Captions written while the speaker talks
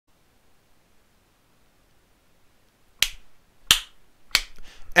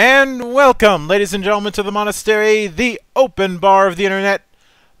And welcome, ladies and gentlemen, to the monastery, the open bar of the internet,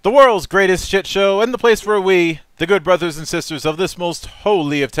 the world's greatest shit show, and the place where we, the good brothers and sisters of this most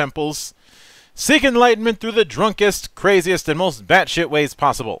holy of temples, seek enlightenment through the drunkest, craziest, and most batshit ways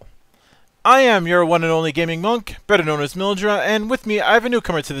possible. I am your one and only gaming monk, better known as Mildra, and with me I have a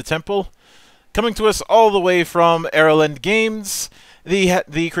newcomer to the temple, coming to us all the way from Rowland Games,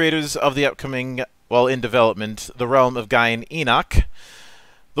 the creators of the upcoming, well, in development, The Realm of Gaian Enoch.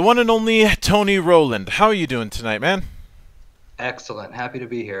 The one and only Tony Rowland. How are you doing tonight, man? Excellent. Happy to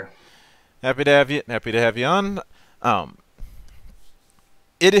be here. Happy to have you. Happy to have you on.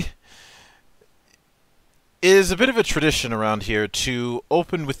 It is a bit of a tradition around here to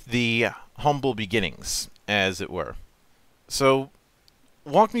open with the humble beginnings, as it were. So,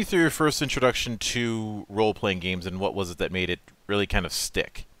 walk me through your first introduction to role-playing games and what was it that made it really kind of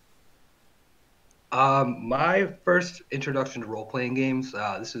stick. My first introduction to role-playing games,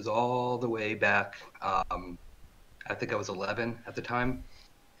 this is all the way back. I think I was 11 at the time,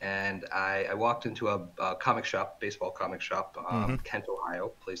 and I walked into a comic shop, baseball comic shop, Kent, Ohio, a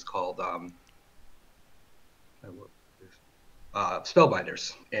place called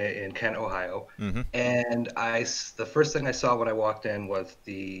Spellbinders in Kent, Ohio. And the first thing I saw when I walked in was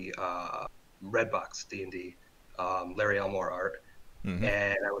the Red Box D&D, Larry Elmore art,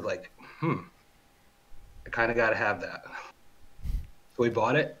 and I was like, I kind of got to have that. So we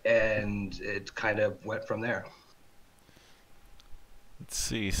bought it, and it kind of went from there. Let's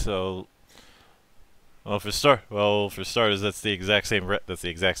see. So, well, for starters, that's the exact same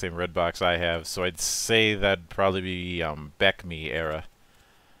red box I have. So I'd say that'd probably be Beck Me era,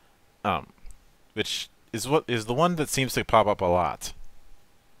 which is the one that seems to pop up a lot.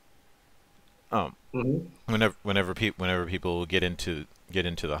 Whenever people get into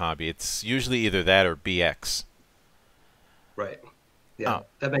the hobby, it's usually either that or BX. Right. Yeah,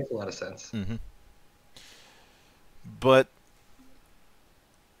 that makes a lot of sense. But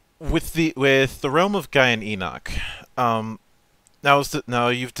with the realm of Gaian Enoch, now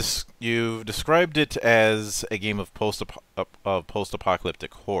you've described it as a game of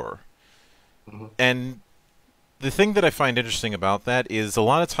post-apocalyptic horror, and the thing that I find interesting about that is a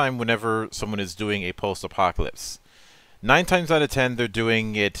lot of time whenever someone is doing a post-apocalypse, 9 times out of 10 they're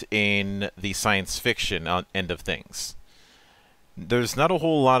doing it in the science fiction end of things. There's not a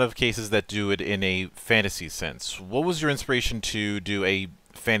whole lot of cases that do it in a fantasy sense. What was your inspiration to do a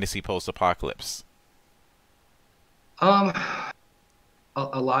fantasy post-apocalypse? A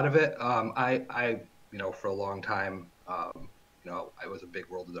lot of it. For a long time, I was a big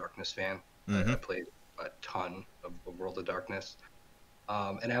World of Darkness fan. I played a ton of World of Darkness,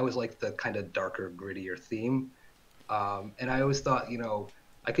 and I always liked the kind of darker, grittier theme. And I always thought,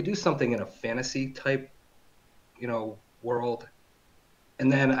 I could do something in a fantasy type, world.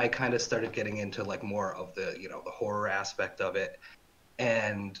 And then I kind of started getting into like more of the, the horror aspect of it.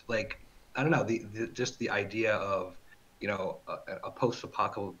 And like, I don't know, just the idea of, a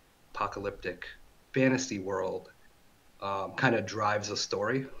post-apocalyptic fantasy world kind of drives a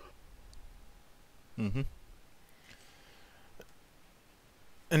story.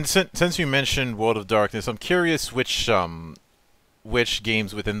 And since you mentioned World of Darkness, I'm curious which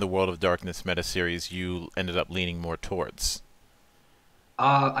games within the World of Darkness meta series you ended up leaning more towards.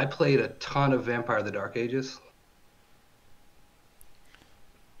 I played a ton of Vampire: The Dark Ages.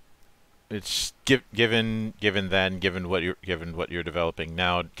 It's given what you're developing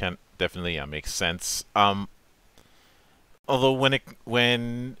now, it can definitely makes sense. Although when it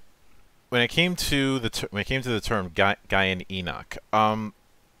came to the term Gaian Enoch, I'm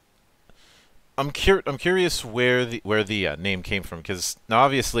curious where the name came from, because now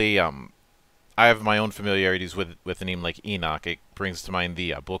obviously I have my own familiarities with a name like Enoch. It brings to mind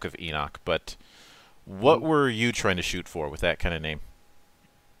the Book of Enoch. But what were you trying to shoot for with that kind of name?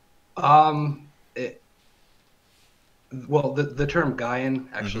 Well, the term Gaian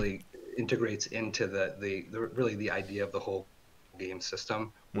actually integrates into the really the idea of the whole game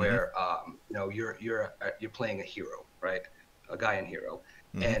system, where you're playing a hero, right? A Gaian hero,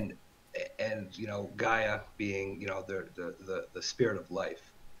 and Gaia being the spirit of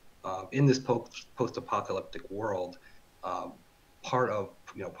life in this post-apocalyptic world. Part of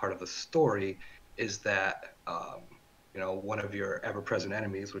the story is that one of your ever-present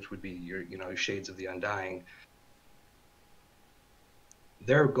enemies, which would be your shades of the undying,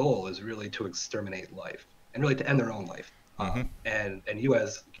 their goal is really to exterminate life and really to end their own life. And you,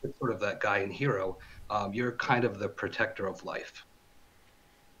 as sort of that Gaian hero, you're kind of the protector of life.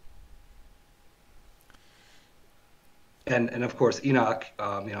 And of course Enoch,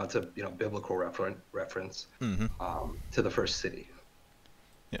 it's a biblical reference to the first city.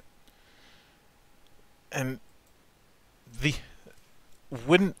 And the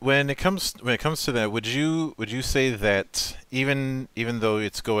when it comes to that, would you say that even though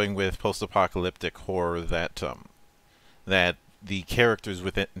it's going with post-apocalyptic horror, that that the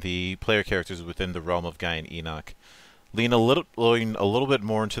player characters within the realm of Gaian Enoch lean a little bit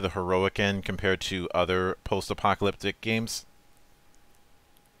more into the heroic end compared to other post-apocalyptic games?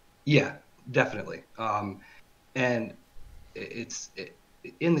 Yeah, definitely. And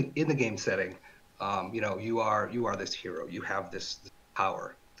in the game setting, you are this hero. You have this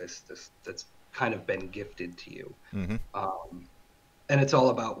power, this that's kind of been gifted to you, Mm-hmm. um, and it's all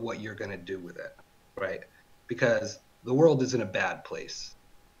about what you're going to do with it, right? Because the world is in a bad place.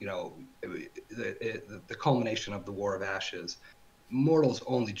 You know, the culmination of the War of Ashes, mortals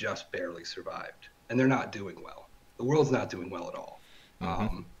only just barely survived, and they're not doing well. The world's not doing well at all. Mm-hmm.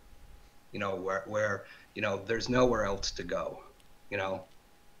 Um, where there's nowhere else to go. You know,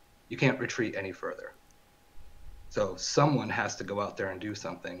 you can't retreat any further. So someone has to go out there and do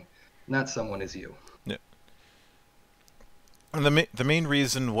something, and that someone is you. Yeah. And the main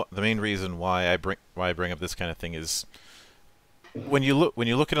reason why I bring up this kind of thing is when you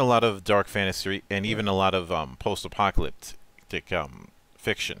look at a lot of dark fantasy and even a lot of post-apocalyptic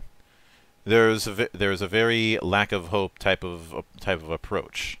fiction, there's a very lack of hope type of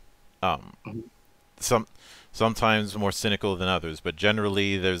approach. Um, Mhm. some Sometimes more cynical than others, but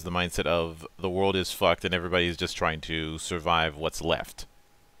generally there's the mindset of the world is fucked and everybody's just trying to survive what's left.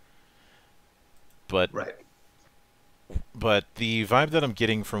 But Right. the vibe that I'm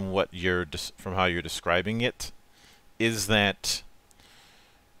getting from from how you're describing it is that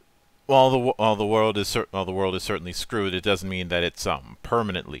while the world is certainly screwed, it doesn't mean that it's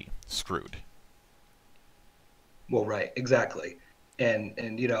permanently screwed. Well, right. Exactly. And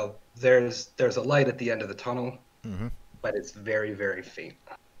there's a light at the end of the tunnel, Mm-hmm. but it's very, very faint.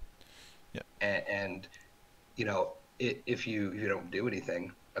 Yeah. And if you don't do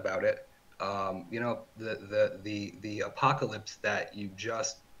anything about it, the apocalypse that you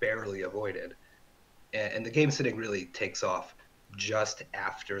just barely avoided, and the game setting really takes off just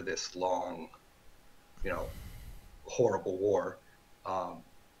after this long, you know, horrible war. Um,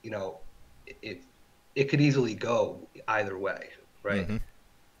 you know, it it could easily go either way, right? Mm-hmm.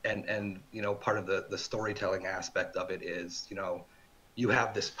 And part of the storytelling aspect of it is, you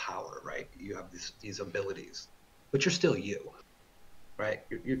have this power, right? You have these abilities, but you're still you, right?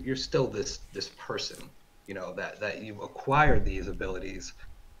 You're still this person, that you've acquired these abilities.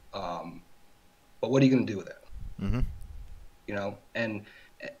 um but what are you going to do with it? Mm-hmm. you know and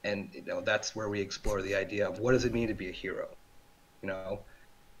that's where we explore the idea of what does it mean to be a hero. you know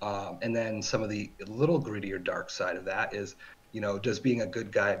and then some of the little grittier dark side of that is, does being a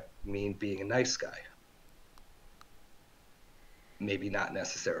good guy mean being a nice guy? Maybe not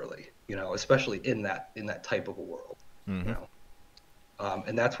necessarily, especially in that type of a world. you Mm-hmm. know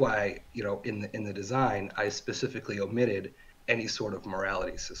and that's why, in the design, I specifically omitted any sort of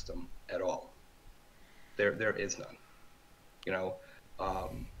morality system at all. There is none. you know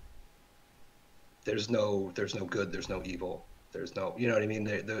um, there's no good, there's no evil, there's no, you know what I mean.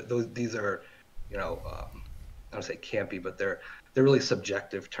 These are, I don't say campy, but they're really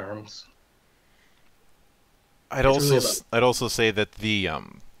subjective terms. It's really about. I'd also say that the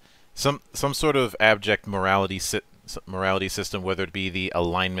some sort of abject morality system, whether it be the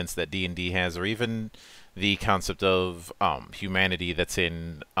alignments that D&D has, or even the concept of humanity that's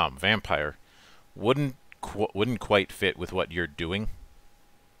in Vampire, wouldn't quite fit with what you're doing.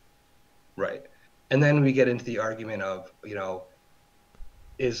 Right. And then we get into the argument of,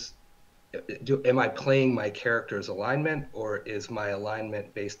 is am I playing my character's alignment, or is my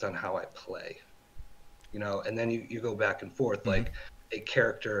alignment based on how I play? And then you go back and forth, Mm-hmm. like, a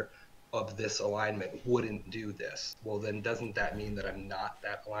character of this alignment wouldn't do this. Well, then doesn't that mean that I'm not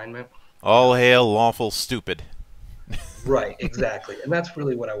that alignment? You All know? hail lawful stupid. Right, exactly. And that's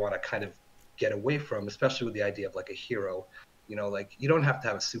really what I want to kind of get away from, especially with the idea of like a hero. Like, you don't have to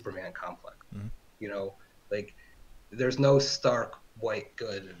have a Superman complex. Mm-hmm. You know, like, there's no stark white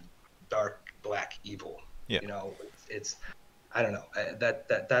good and dark black evil. Yeah. It's I don't know.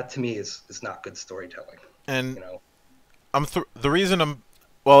 That to me is not good storytelling. And You know. the reason I'm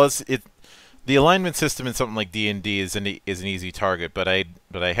well, it the alignment system in something like D&D is an easy target, but I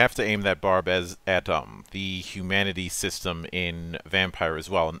have to aim that barb as at the humanity system in Vampire as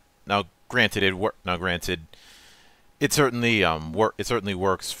well. Now, granted, it certainly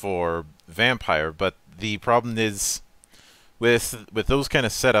works for Vampire, but the problem is with those kind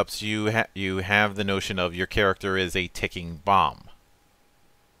of setups, you have the notion of your character is a ticking bomb,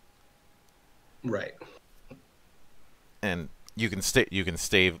 Right. and you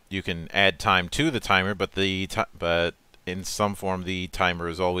can add time to the timer, but but in some form the timer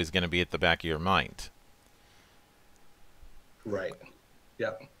is always going to be at the back of your mind. Right.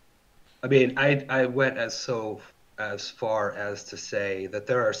 Yep. I mean, I went as far as to say that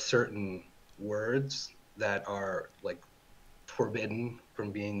there are certain words that are like forbidden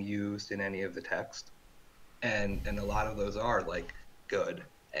from being used in any of the text, and a lot of those are like good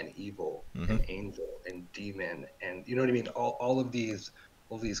and evil Mm-hmm. and angel and demon, and you know what I mean, all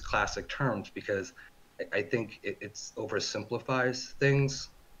these classic terms, because I think it's oversimplifies things.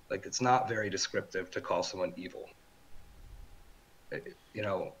 Like, it's not very descriptive to call someone evil. You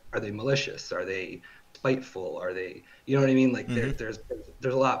know, are they malicious? Are they spiteful? Are they, you know what I mean? Like, Mm-hmm. there's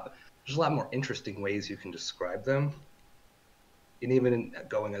a lot more interesting ways you can describe them, and even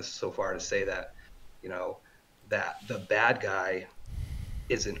going as so far to say that, you know, that the bad guy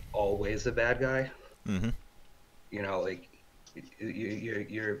isn't always the bad guy. Mm-hmm. You know, like,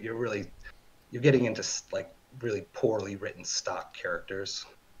 you're really, you're getting into like really poorly written stock characters.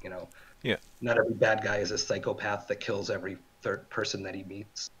 You know, Yeah. not every bad guy is a psychopath that kills every third person that he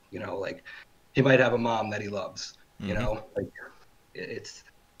meets. You know, like, he might have a mom that he loves. You Mm-hmm. know, like, it's,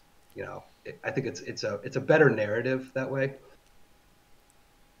 you know, I think it's a better narrative that way.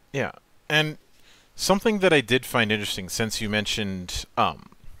 Yeah. And something that I did find interesting, since you mentioned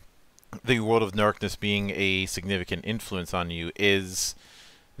the World of Darkness being a significant influence on you, is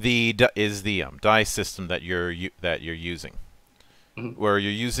the die system that you're using, Mhm. where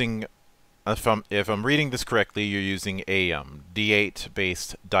you're using, if I'm reading this correctly, you're using a D8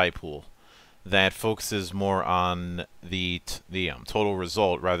 based die pool that focuses more on the total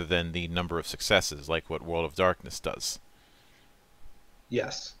result rather than the number of successes, like what World of Darkness does.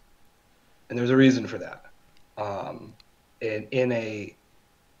 Yes, and there's a reason for that. Um, in a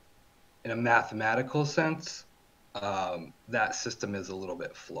mathematical sense, that system is a little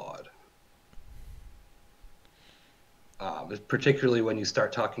bit flawed. Particularly when you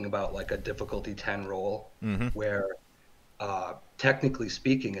start talking about like a difficulty 10 roll, Mm-hmm. where technically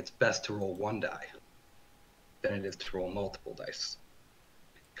speaking, it's best to roll one die than it is to roll multiple dice,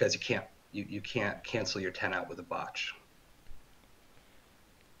 because you can't cancel your 10 out with a botch.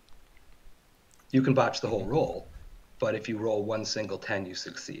 You can botch the whole roll, but if you roll one single 10, you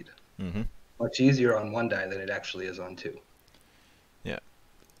succeed. Mm-hmm. Much easier on one die than it actually is on two. Yeah.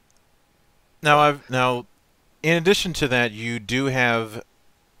 Now So, in addition to that, you do have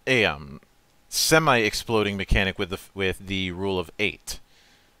a semi-exploding mechanic with the rule of 8.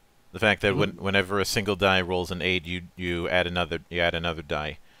 The fact that mhm. whenever a single die rolls an 8, you add another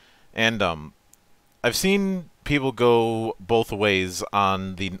die. And I've seen people go both ways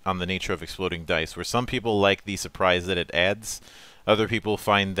on the nature of exploding dice, where some people like the surprise that it adds, other people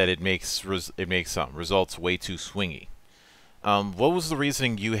find that it makes results way too swingy. What was the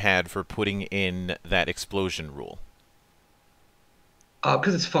reasoning you had for putting in that explosion rule?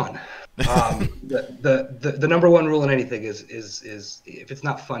 Because it's fun. The number one rule in anything is if it's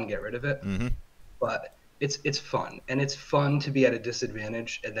not fun, get rid of it. Mm-hmm. But it's fun, and it's fun to be at a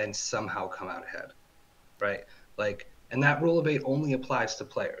disadvantage and then somehow come out ahead, right? Like, and that rule of 8 only applies to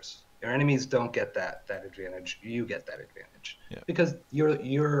players. Your enemies don't get that advantage. You get that advantage Yeah. because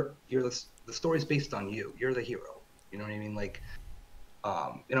the story's based on you. You're the hero. You know what I mean? Like,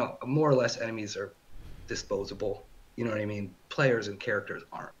 you know, more or less, enemies are disposable. You know what I mean? Players and characters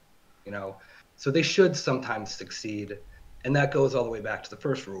aren't. You know, so they should sometimes succeed, and that goes all the way back to the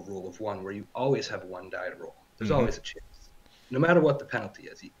first rule of one, where you always have one die to roll. There's Mm-hmm. always a chance, no matter what the penalty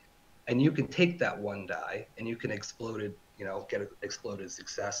is, and you can take that one die and you can explode it. You know, get an exploded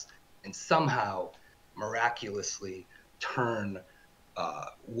success, and somehow miraculously turn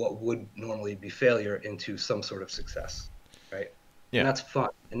what would normally be failure into some sort of success, right? And Yeah. that's fun.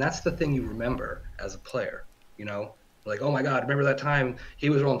 And that's the thing you remember as a player, you know? Like, oh my God, remember that time he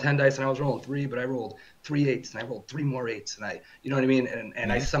was rolling 10 dice and I was rolling 3, but I rolled 3 8s and I rolled 3 more 8s and you know what I mean?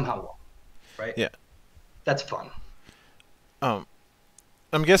 And I Mm-hmm. somehow won, right? Yeah. That's fun. Um,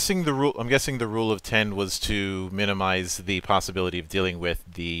 I'm guessing the rule of 10 was to minimize the possibility of dealing with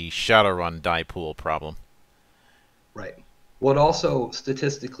the Shadowrun die pool problem. Right. Well, it also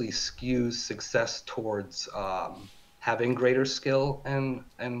statistically skews success towards having greater skill and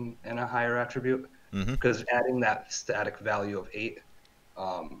a higher attribute, Mm-hmm. because adding that static value of 8,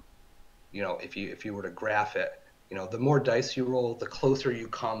 you know, if you were to graph it, you know, the more dice you roll, the closer you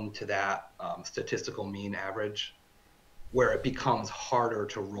come to that statistical mean average, where it becomes harder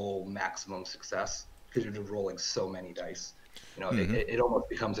to roll maximum success because you're just rolling so many dice. You know, Mm-hmm. it almost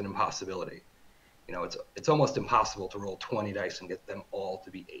becomes an impossibility. You know, it's almost impossible to roll 20 dice and get them all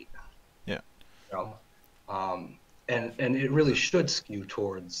to be 8. Yeah. You know, um, and and it really should skew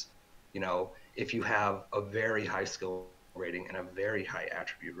towards, if you have a very high skill rating and a very high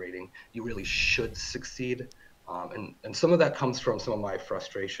attribute rating, you really should succeed. And some of that comes from some of my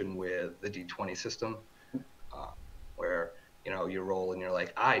frustration with the D20 system, where you roll and you're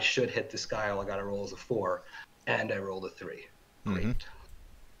like, I should hit this guy. All I got to roll is a 4, and I rolled a 3. Great.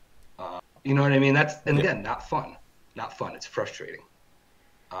 You know what I mean? And again, not fun. Not fun. It's frustrating.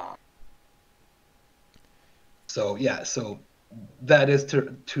 So that is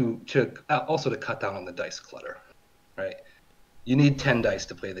to also to cut down on the dice clutter, right? You need 10 dice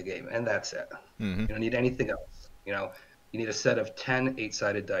to play the game, and that's it. You don't need anything else. You need a set of 10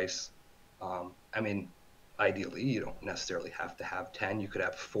 8-sided dice. I mean, ideally, you don't necessarily have to have 10. You could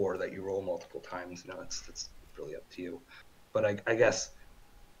have 4 that you roll multiple times. It's really up to you. But I guess,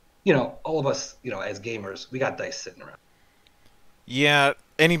 all of us, as gamers, we got dice sitting around. Yeah,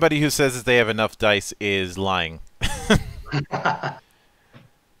 anybody who says that they have enough dice is lying.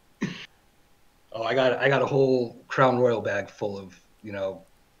 Oh, I got a whole Crown Royal bag full of,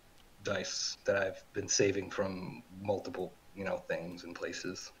 dice that I've been saving from multiple, things and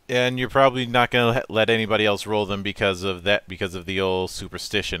places. And you're probably not going to let anybody else roll them because of the old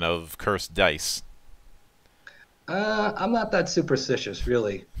superstition of cursed dice. I'm not that superstitious,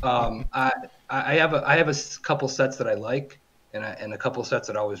 really. I have a couple sets that I like, and a couple sets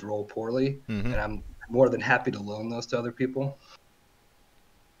that always roll poorly, and I'm more than happy to loan those to other people.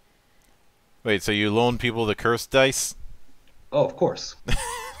 Wait, so you loan people the cursed dice? Oh, of course.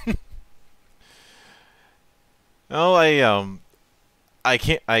 Well, I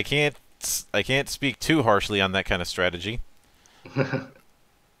can't speak too harshly on that kind of strategy.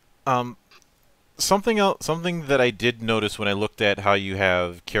 Something that I did notice when I looked at how you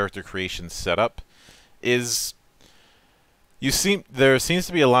have character creation set up is there seems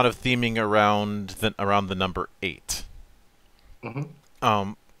to be a lot of theming around the number 8.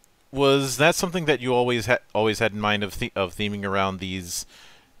 Was that something that you always had in mind of theming around these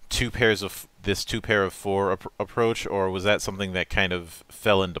two pair of 4 approach, or was that something that kind of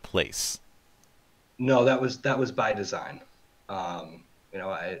fell into place? No, that was by design. That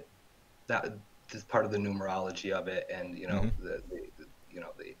is part of the numerology of it, and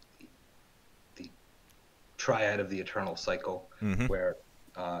the triad of the eternal cycle, where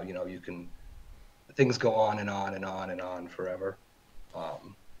you can things go on and on and on and on forever.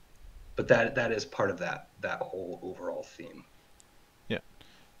 But that is part of that whole overall theme. Yeah,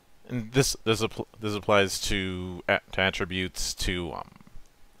 and this applies to attributes to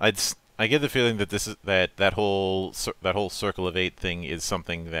I get the feeling that that whole circle of 8 thing is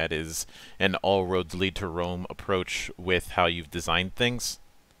something that is an all roads lead to Rome approach with how you've designed things.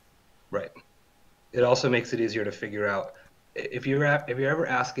 Right. It also makes it easier to figure out if you're ever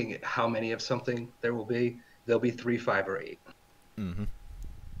asking how many of something there'll be 3, 5, or 8.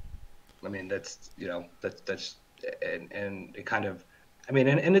 I mean, that's and it kind of, I mean,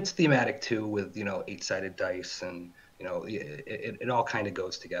 and it's thematic too with 8-sided dice, and it all kind of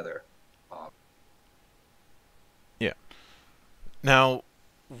goes together. Yeah. Now,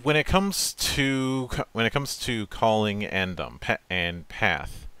 when it comes to calling and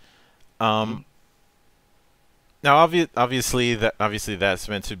path, now obviously that's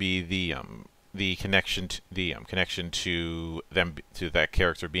meant to be the connection to that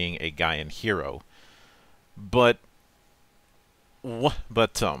character being a Gaian hero, but what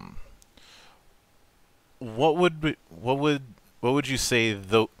would you say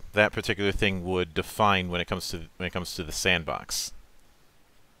that particular thing would define when it comes to the sandbox?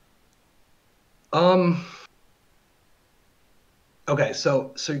 Okay,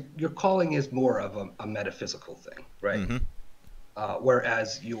 so your calling is more of a metaphysical thing, right?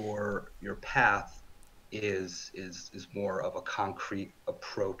 Whereas your path is more of a concrete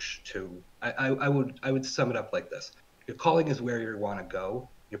approach to. I would sum it up like this: your calling is where you want to go.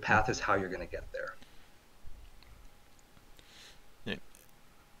 Your path is how you're going to get there. Yeah.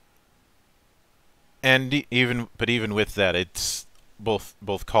 And even with that, it's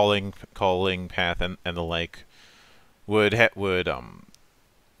both calling path and the like would have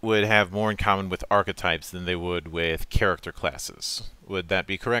more in common with archetypes than they would with character classes. Would that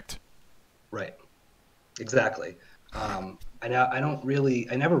be correct? Right. Exactly. I never really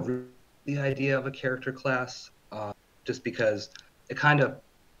the idea of a character class, just because it kind of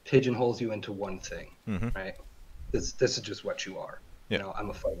pigeonholes you into one thing, right? This is just what you are. Yeah. I'm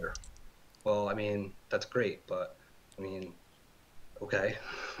a fighter. Well, I mean, that's great, but I mean, okay.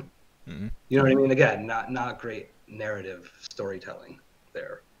 You know what I mean? Again, not great narrative storytelling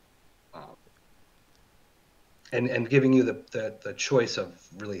there. and giving you the choice of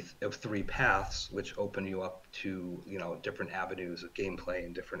really of three paths, which open you up to, you know, different avenues of gameplay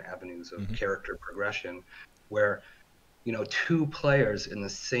and different avenues of character progression, where, you know, two players in the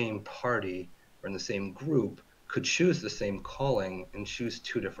same party or in the same group could choose the same calling and choose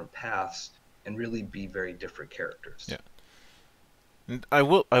two different paths and really be very different characters. Yeah. And I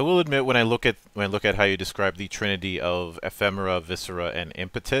will admit, when I look at how you describe the trinity of ephemera, viscera, and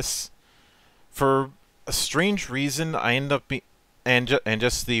impetus, for a strange reason I end up and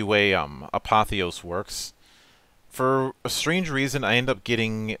just the way apotheos works, for a strange reason I end up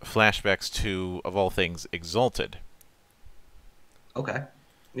getting flashbacks to, of all things, Exalted. Okay.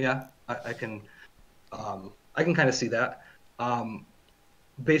 Yeah, I can kind of see that.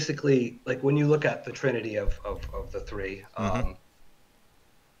 Basically, like when you look at the trinity of the three,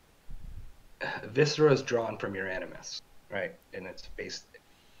 viscera is drawn from your animus, right? And it's based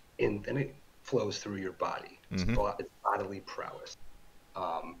in, and it flows through your body. It's bodily prowess.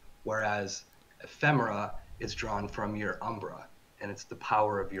 Whereas ephemera is drawn from your umbra, and it's the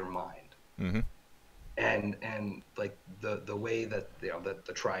power of your mind. And like the way that, you know,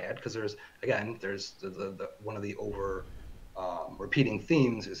 the triad, because there's the one of the repeating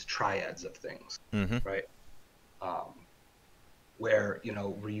themes is triads of things, right? Where, you know,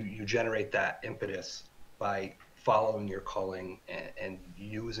 where you generate that impetus by following your calling and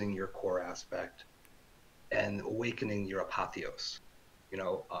using your core aspect and awakening your apotheos, you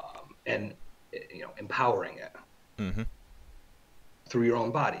know, and, you know, empowering it through your own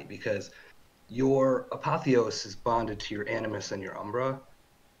body, because your apotheos is bonded to your animus and your umbra,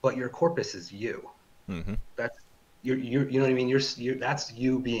 but your corpus is you. That's you know what I mean? You're that's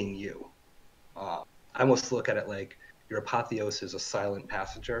you being you. I almost look at it like your apotheos is a silent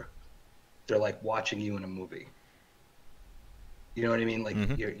passenger. They're like watching you in a movie. You know what I mean? Like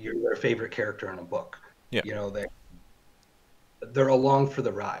you're their favorite character in a book. Yeah. You know, they're along for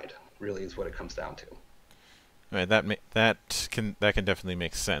the ride, really, is what it comes down to. Right, that can definitely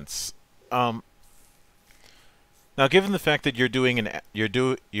make sense. Now, given the fact that you're doing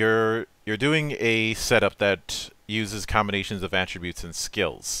you're doing a setup that uses combinations of attributes and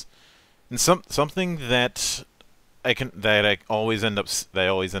skills, and something that I always end up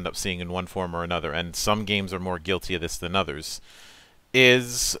seeing in one form or another, and some games are more guilty of this than others,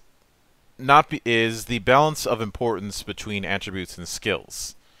 is the balance of importance between attributes and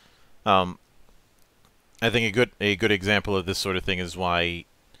skills. I think a good example of this sort of thing is why,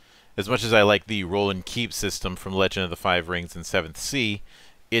 as much as I like the roll and keep system from Legend of the Five Rings and Seventh Sea,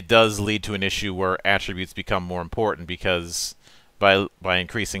 it does lead to an issue where attributes become more important, because by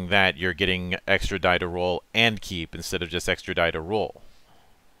increasing that, you're getting extra die to roll and keep instead of just extra die to roll.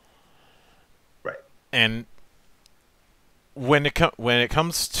 Right. And when it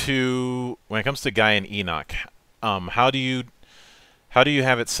comes to Gaian and Enoch, how do you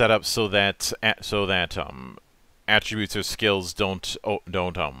have it set up so that attributes or skills don't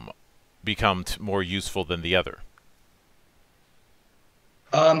become more useful than the other?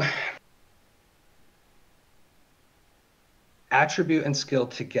 Attribute and skill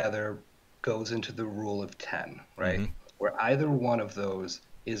together goes into the rule of 10, right? Where either one of those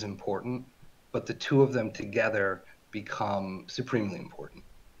is important, but the two of them together become supremely important.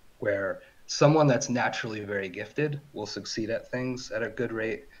 Where someone that's naturally very gifted will succeed at things at a good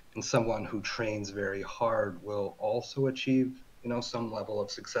rate, and someone who trains very hard will also achieve, you know, some level of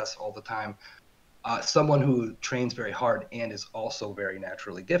success all the time. Someone who trains very hard and is also very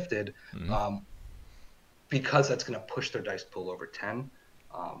naturally gifted, because that's going to push their dice pool over 10,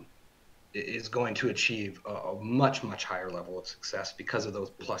 is going to achieve a much, much higher level of success because of those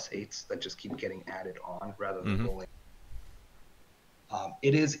 +8s that just keep getting added on rather than rolling.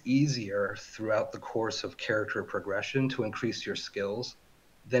 It is easier throughout the course of character progression to increase your skills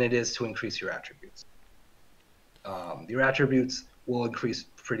than it is to increase your attributes. Your attributes will increase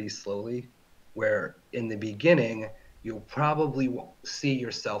pretty slowly, where in the beginning, you'll probably see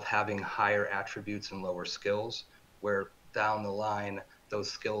yourself having higher attributes and lower skills, where down the line, those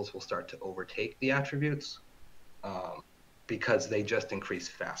skills will start to overtake the attributes because they just increase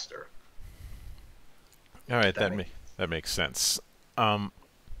faster. All right, that makes sense.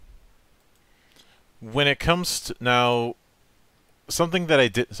 When it comes to now, something that I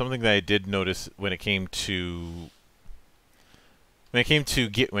did notice when it came to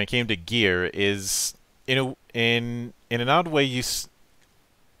gear is, in an odd way,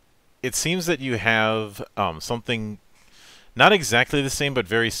 it seems that you have something not exactly the same but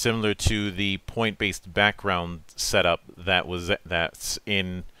very similar to the point-based background setup that's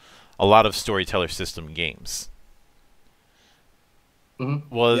in a lot of storyteller system games.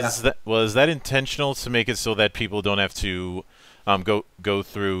 Yeah. Was that intentional to make it so that people don't have to go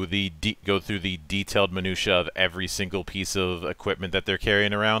through the detailed minutia of every single piece of equipment that they're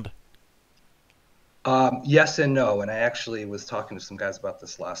carrying around? Yes and no. And I actually was talking to some guys about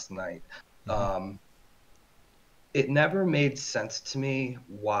this last night. Hmm. Um, it never made sense to me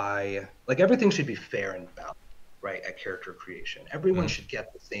why, like, everything should be fair and balanced, right? At character creation, everyone Hmm. should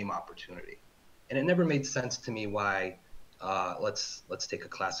get the same opportunity, and it never made sense to me why. Let's take a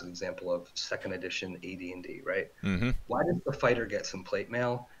classic example of second edition AD&D, right? Hmm. Why does the fighter get some plate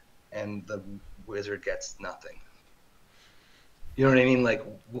mail and the wizard gets nothing? You know what I mean? Like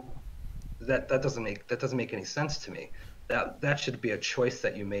that doesn't make any sense to me. That should be a choice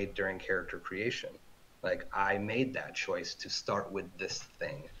that you made during character creation. Like I made that choice to start with this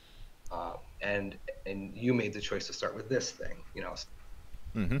thing, and you made the choice to start with this thing.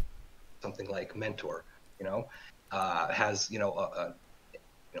 Hmm. Something like mentor. You know, has an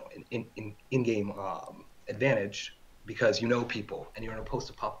in-game advantage because you know people and you're in a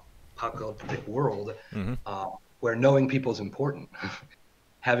post-apocalyptic world Hmm. uh, where knowing people is important.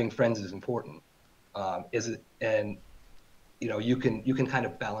 Having friends is important. Is it and you can kind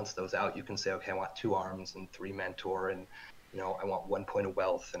of balance those out. You can say, okay, I want 2 arms and 3 mentor, and I want 1 point of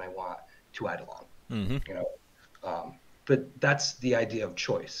wealth, and I want 2 eidolon. Hmm. You know, but that's the idea of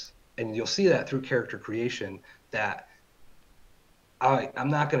choice, and you'll see that through character creation. That I'm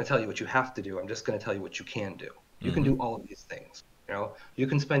not going to tell you what you have to do. I'm just going to tell you what you can do. You can Hmm. do all of these things. You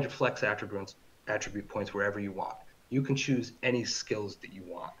can spend your flex attribute points wherever you want. You can choose any skills that you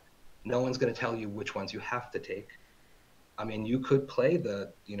want. No one's going to tell you which ones you have to take. I mean, you could play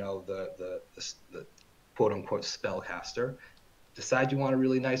the quote unquote spellcaster, decide you want a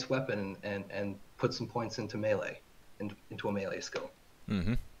really nice weapon, and put some points into melee, into a melee skill.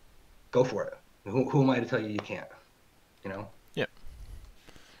 Hmm. Go for it. Who am I to tell you you can't? You know? Yeah.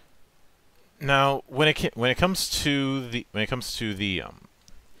 Now, when it comes to the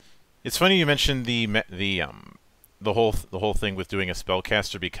it's funny you mentioned the whole thing with doing a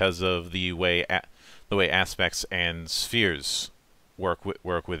spellcaster because of the way aspects and spheres work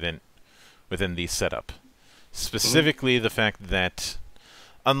within the setup. Mm-hmm. Specifically, the fact that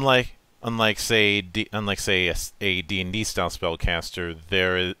unlike say a D&D style spellcaster,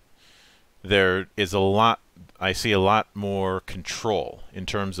 there is a lot. I see a lot more control in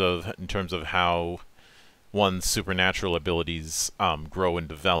terms of how one's supernatural abilities grow and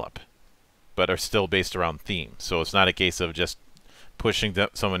develop, but are still based around theme. So it's not a case of just pushing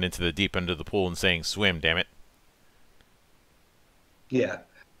someone into the deep end of the pool and saying swim, damn it. Yeah.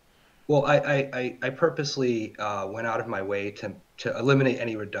 Well, I purposely went out of my way to eliminate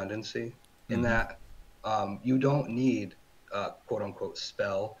any redundancy in Mm-hmm. that. You don't need quote unquote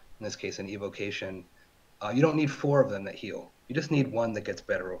spell, in this case an evocation. You don't need 4 of them that heal. You just need one that gets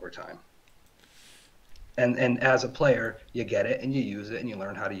better over time. And as a player, you get it and you use it and you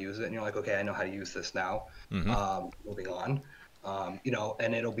learn how to use it and you're like, okay, I know how to use this now. Mm-hmm. Moving on,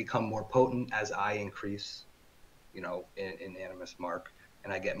 and it'll become more potent as I increase, in animus mark,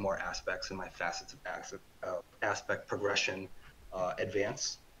 and I get more aspects in my facets of aspect progression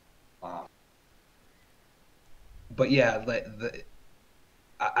advance. Um, but yeah,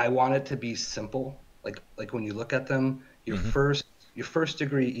 I want it to be simple. Like when you look at them, your Mm-hmm. first your first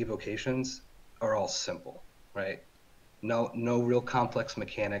degree evocations are all simple, right? No real complex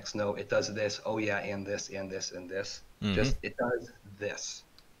mechanics. No, it does this. Oh yeah, and this and this and this. Mm-hmm. Just it does this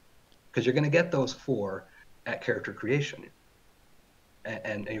because you're going to get those 4 at character creation,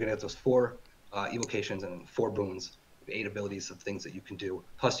 and you're going to get those 4 evocations and 4 boons, 8 abilities of things that you can do.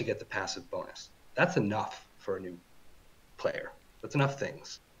 Plus, you get the passive bonus. That's enough for a new player. That's enough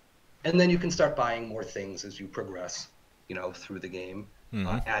things. And then you can start buying more things as you progress, through the game,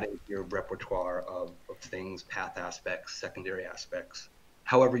 Mm-hmm. adding your repertoire of things, path aspects, secondary aspects,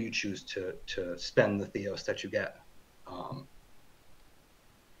 however you choose to spend the theos that you get. Um,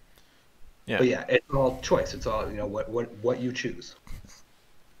 Yeah. but yeah, it's all choice. It's all what you choose.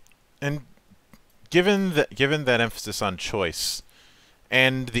 And given that emphasis on choice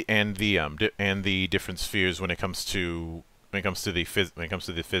and the different spheres when it comes to the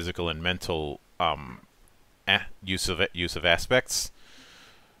physical and mental use of aspects,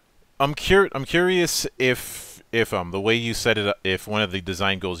 I'm curious if the way you set it up, if one of the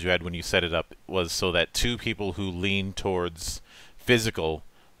design goals you had when you set it up was so that two people who lean towards physical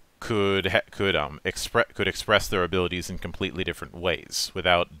could express their abilities in completely different ways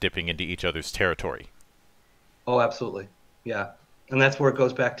without dipping into each other's territory. Oh, absolutely. Yeah. And that's where it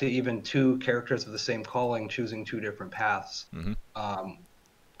goes back to even 2 characters of the same calling choosing 2 different paths. Mm-hmm.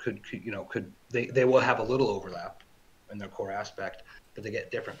 Could they will have a little overlap in their core aspect, but they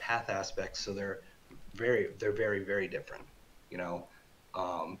get different path aspects, so they're very, very different, you know.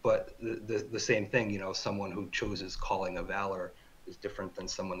 But the same thing, you know, someone who chooses Calling of Valor is different than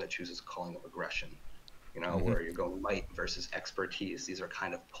someone that chooses Calling of Aggression, you know, Mm-hmm. where you're going might versus expertise. These are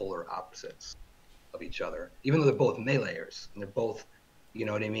kind of polar opposites of each other, even though they're both meleeers and they're both, you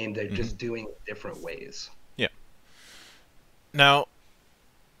know what I mean? They're Mm-hmm. just doing it different ways. Yeah. Now,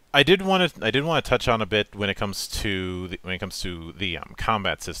 I did want to touch on a bit when it comes to the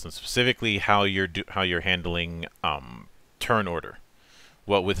combat system, specifically how you're handling turn order.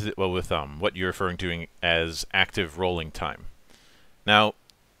 What you're referring to as active rolling time. Now,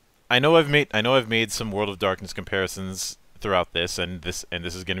 I know I've made some World of Darkness comparisons throughout this, and this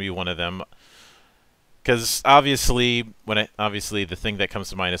is going to be one of them. Because obviously the thing that comes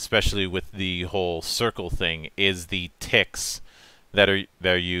to mind, especially with the whole circle thing, is the ticks that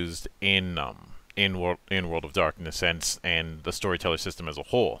are used in World of Darkness and the storyteller system as a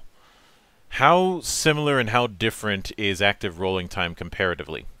whole. How similar and how different is active rolling time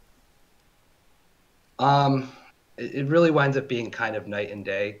comparatively? Um, it really winds up being kind of night and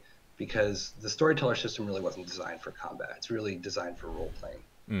day because the storyteller system really wasn't designed for combat. It's really designed for role playing.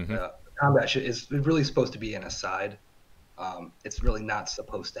 Mm-hmm. Combat is really supposed to be an aside. It's really not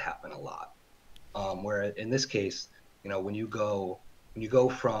supposed to happen a lot. Where in this case, you know, when you go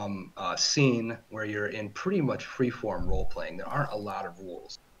from a scene where you're in pretty much free form role playing, there aren't a lot of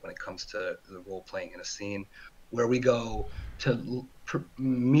rules when it comes to the role playing in a scene. Where we go to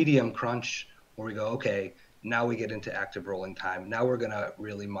medium crunch, where we go, okay, now we get into active rolling time. Now we're gonna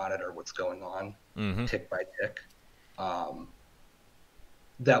really monitor what's going on, Mm-hmm. tick by tick. Um,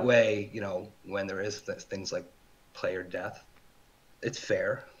 that way, you know, when there is things like player death, it's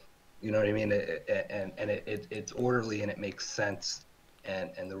fair. You know what I mean? It's orderly and it makes sense,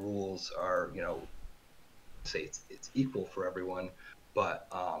 and the rules are, you know, say it's equal for everyone, but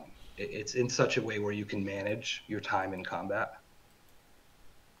it's in such a way where you can manage your time in combat.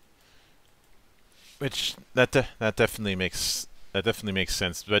 Which that definitely makes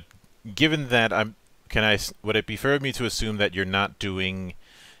sense. But given that would it be fair of me to assume that you're doing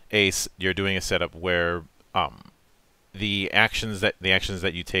a setup where the actions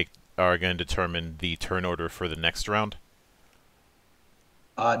that you take are going to determine the turn order for the next round?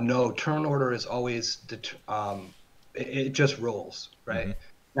 No, turn order is always it just rolls, right? Mm-hmm.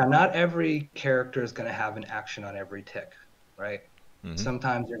 Now, not every character is going to have an action on every tick, right? Mm-hmm.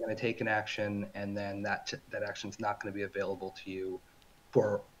 Sometimes you're going to take an action, and then that action is not going to be available to you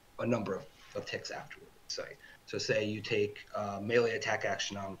for a number of ticks afterwards. So say you take melee attack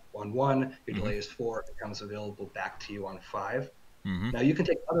action on one, your Mm-hmm. delay is 4, it becomes available back to you on 5. Mm-hmm. Now you can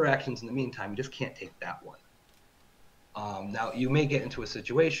take other actions in the meantime, you just can't take that one. Now you may get into a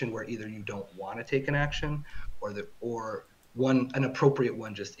situation where either you don't want to take an action, or an appropriate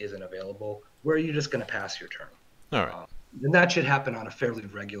one just isn't available, where you're just going to pass your turn. All right. Um, and that should happen on a fairly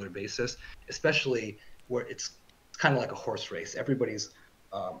regular basis, especially where it's kind of like a horse race. Everybody's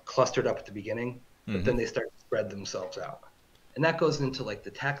clustered up at the beginning, but Mm-hmm. then they start to spread themselves out, and that goes into like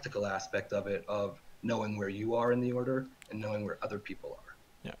the tactical aspect of it, of knowing where you are in the order and knowing where other people are.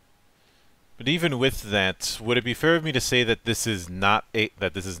 Yeah. But even with that, would it be fair of me to say that this is not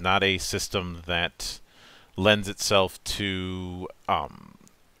a system that lends itself to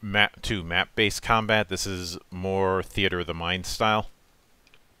map based combat? This is more theater of the mind style.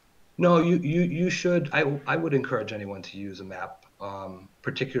 No, you should. I would encourage anyone to use a map,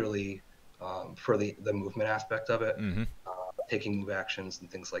 particularly for the movement aspect of it, Mm-hmm. taking move actions and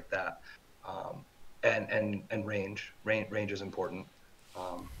things like that, um, and range is important,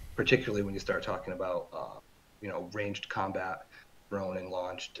 particularly when you start talking about you know, ranged combat, thrown and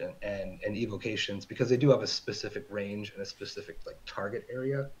launched, and evocations, because they do have a specific range and a specific like target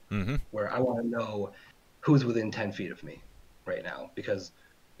area Mm-hmm. where I want to know who's within 10 feet of me right now, because,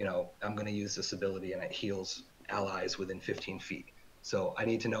 you know, I'm going to use this ability and it heals allies within 15 feet. So I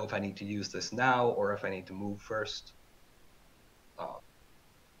need to know if I need to use this now or if I need to move first, uh,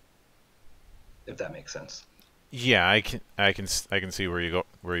 if that makes sense. Yeah, I can see where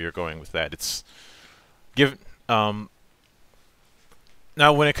you're going with that. It's give um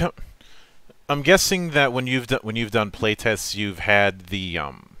now when it comes. I'm guessing that when you've done playtests, you've had the,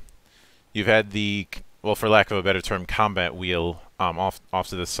 well, for lack of a better term, combat wheel off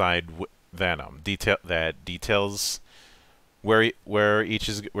to the side that details where each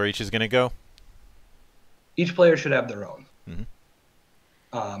is going to go. Each player should have their own, Mm-hmm.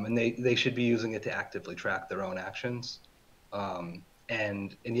 and they should be using it to actively track their own actions.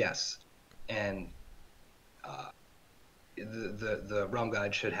 And yes, and uh, the realm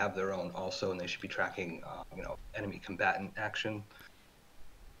guide should have their own also, and they should be tracking you know, enemy combatant action.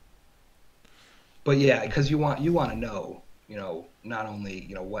 But yeah, because you want to know, not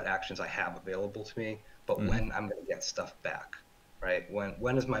only what actions I have available to me, but Hmm. when I'm going to get stuff back, right?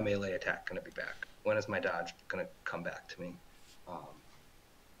 When is my melee attack going to be back? When is my dodge going to come back to me? Um,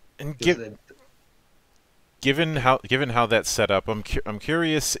 And because the given how that's set up, I'm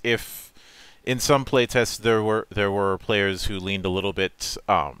curious if in some playtests there were players who leaned a little bit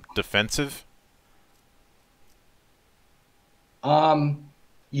defensive. um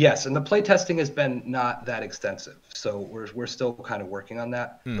yes, and the play testing has been not that extensive, so we're still kind of working on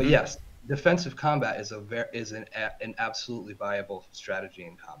that. But Hmm. yes, defensive combat is an absolutely viable strategy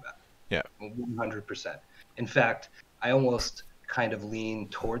in combat. Yeah. 100%. In fact, I almost kind of lean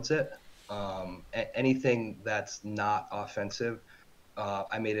towards it. Anything that's not offensive,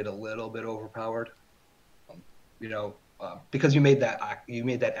 I made it a little bit overpowered. Because you made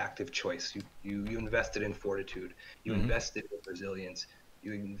that active choice. You invested in fortitude. You Hmm. invested in resilience.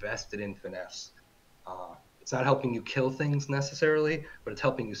 You invested in finesse. It's not helping you kill things necessarily, but it's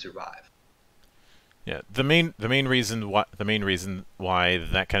helping you survive. Yeah. The main reason why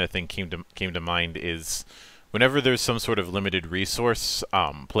that kind of thing came to mind is whenever there's some sort of limited resource,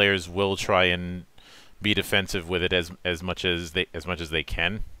 players will try and be defensive with it as much as they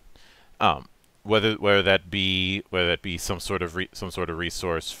can. Um, whether that be some sort of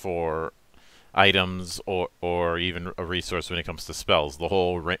resource for items or even a resource when it comes to spells, the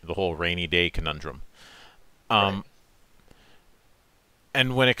whole rainy day conundrum. Right. Um,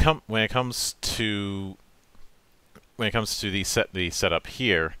 and when it comes to the setup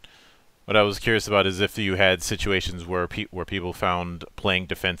here, what I was curious about is if you had situations where people found playing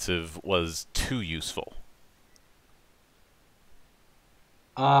defensive was too useful.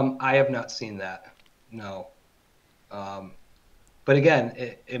 I have not seen that. No. Um, but again,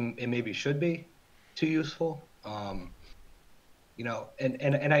 it maybe should be too useful. And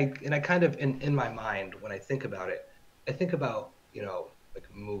I kind of in my mind when I think about it, I think about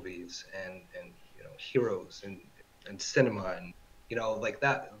like movies and heroes and cinema and like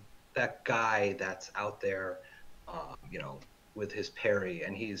that guy that's out there, uh, you know, with his parry,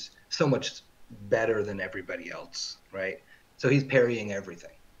 and he's so much better than everybody else, right? So he's parrying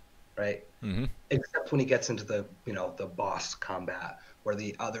everything, right? Hmm. Except when he gets into the boss combat where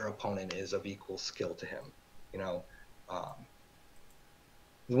the other opponent is of equal skill to him, you know. Um,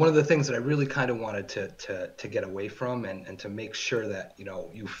 One of the things that I really kind of wanted to get away from and to make sure that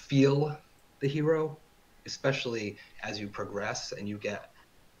you feel the hero, especially as you progress and you get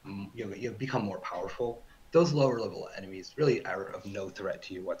you become more powerful. Those lower level enemies really are of no threat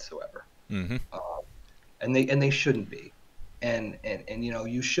to you whatsoever, Hmm. uh, and they shouldn't be. And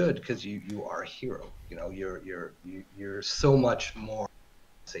you should, because you are a hero. You're so much more,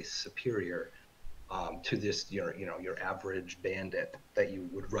 say, superior to this your average bandit that you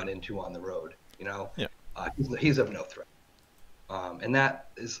would run into on the road. Yeah. He's of no threat, and that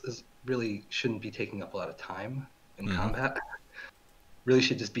is really shouldn't be taking up a lot of time in Hmm. combat. Really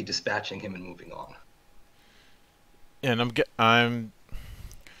should just be dispatching him and moving on. And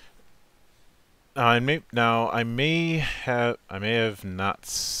I may have not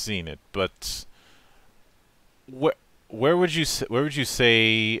seen it, but where where would you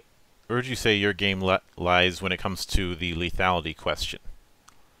say, your game lies when it comes to the lethality question?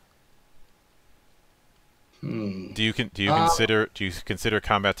 Hmm. Do you con- do you Uh, consider do you consider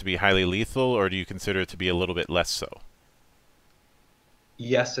combat to be highly lethal, or do you consider it to be a little bit less so?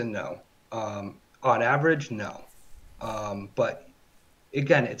 yes and no. On average, no. But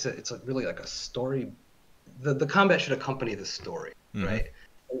again, it's really like a story. The combat should accompany the story, Hmm. right?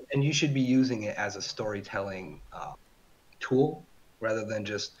 And you should be using it as a storytelling tool rather than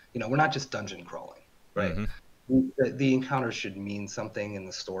just we're not just dungeon crawling, right? Hmm. The encounter should mean something in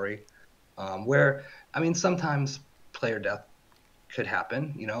the story. Where I mean, sometimes player death could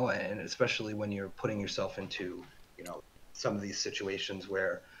happen, and especially when you're putting yourself into some of these situations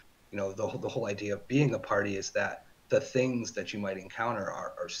where the whole idea of being a party is that the things that you might encounter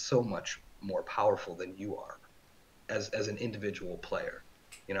are so much more powerful than you are as an individual player.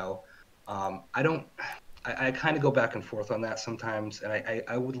 You know, I don't. I kind of go back and forth on that sometimes, and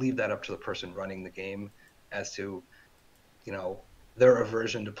I would leave that up to the person running the game as to you know their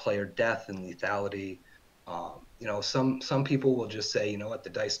aversion to player death and lethality. Some people will just say, what, the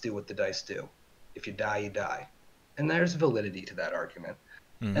dice do what the dice do. If you die, you die, and there's validity to that argument.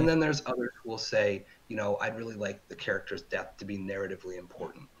 Hmm. And then there's others who will say, I'd really like the character's death to be narratively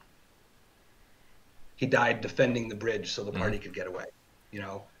important. He died defending the bridge so the Hmm. party could get away, you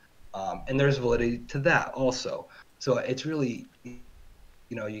know. And there's validity to that also. So it's really,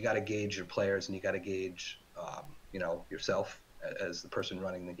 you got to gauge your players and you got to gauge, yourself as the person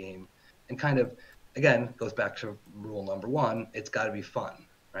running the game, and kind of, again, goes back to rule number one, it's got to be fun,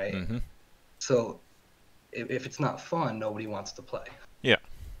 right? Mm-hmm. So if it's not fun, nobody wants to play. Yeah.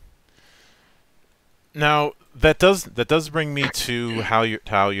 Now that does bring me to how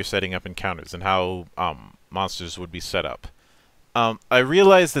you're setting up encounters and how monsters would be set up. I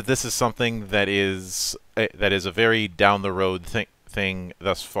realize that this is something that is a very down the road thing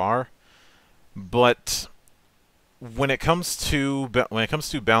thus far, but when it comes to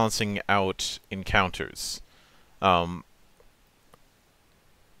balancing out encounters, um,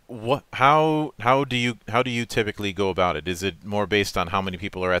 how do you typically go about it? Is it more based on how many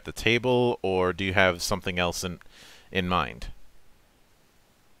people are at the table, or do you have something else in mind?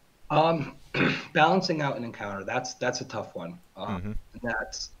 Um, Balancing out an encounter, that's a tough one. Mm-hmm.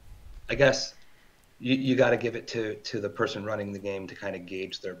 That's, I guess, you got to give it to the person running the game to kind of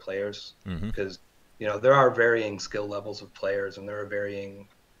gauge their players, Mm-hmm. because there are varying skill levels of players, and there are varying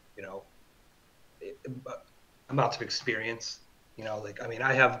you know amounts of experience. Like, I mean,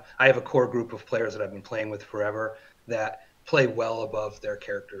 I have a core group of players that I've been playing with forever that play well above their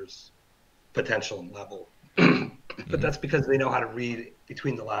character's potential and level. But Mm-hmm. that's because they know how to read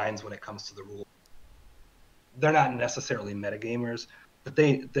between the lines when it comes to the rules. They're not necessarily metagamers, but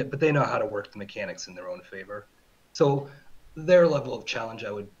they know how to work the mechanics in their own favor. So their level of challenge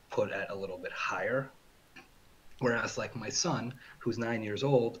I would put at a little bit higher. Whereas, like, my son, who's 9 years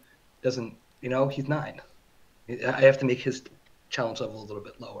old, doesn't, he's nine. I have to make his challenge level a little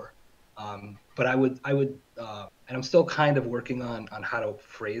bit lower. But and I'm still kind of working on how to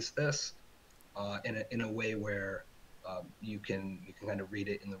phrase this in a way where you can kind of read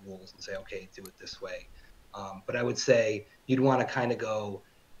it in the rules and say, okay, do it this way. But I would say you'd want to kind of go,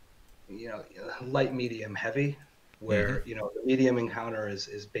 light, medium, heavy, Mm-hmm. where the medium encounter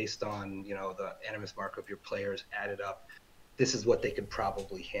is based on the animus mark of your players added up. This is what they could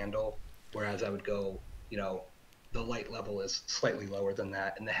probably handle. Whereas I would go, the light level is slightly lower than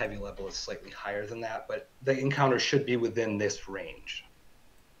that, and the heavy level is slightly higher than that. But the encounter should be within this range,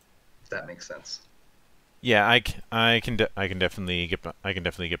 if that makes sense. Yeah, I can definitely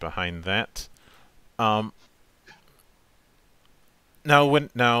get behind that. Um, now when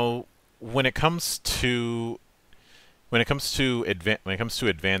it comes to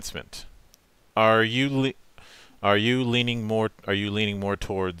advancement, are you leaning more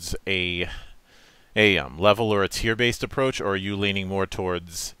towards a level or a tier based approach, or are you leaning more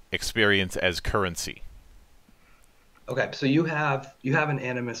towards experience as currency? Okay, so you have an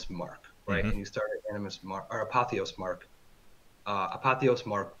animus mark, right? Mm-hmm. And you start at animus mark or apotheos mark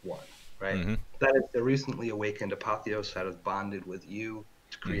one, right? Mm-hmm. That is the recently awakened apotheos that is bonded with you,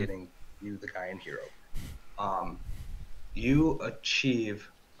 Mm-hmm. creating you, the Gaian hero. Um, you achieve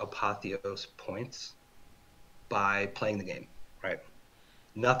apotheos points by playing the game, right?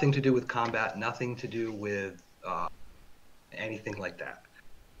 Nothing to do with combat, nothing to do with anything like that.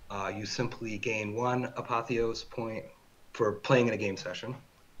 You simply gain one apotheos point for playing in a game session,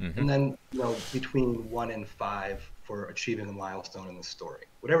 Mm-hmm. and then between 1 and 5 for achieving a milestone in the story,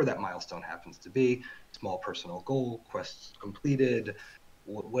 whatever that milestone happens to be. Small personal goal, quests completed,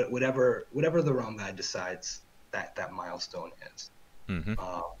 whatever the realm guide decides that milestone is. Mm-hmm.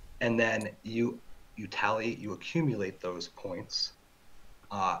 uh, and then you accumulate those points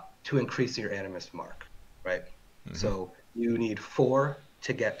to increase your animus mark, right? Mm-hmm. So you need 4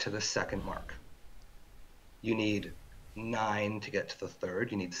 to get to the second mark. You need 9 to get to the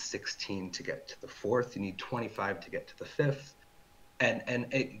third. You need 16 to get to the fourth. You need 25 to get to the fifth. And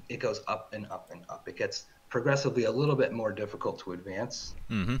it goes up and up and up. It gets progressively a little bit more difficult to advance,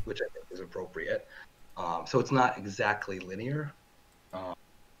 Mm-hmm. which I think is appropriate. So it's not exactly linear, um,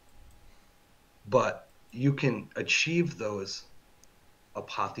 but you can achieve those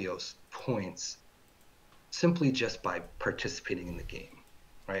apotheos points simply just by participating in the game,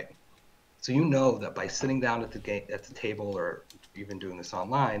 right? So that by sitting down at the table, or even doing this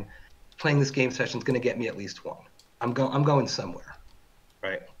online, playing this game session is going to get me at least one. I'm going somewhere,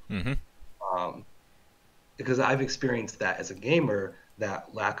 right? Mm-hmm. Um, because I've experienced that as a gamer,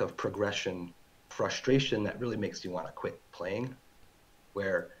 that lack of progression, frustration that really makes you want to quit playing.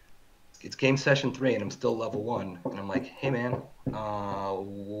 Where it's game session 3 and I'm still level 1, and I'm like, hey man,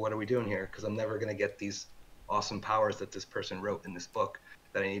 what are we doing here? Because I'm never going to get these awesome powers that this person wrote in this book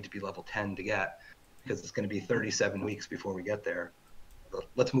that I need to be level 10 to get, because it's going to be 37 weeks before we get there.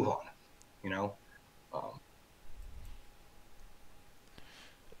 Let's move on, you know? Um,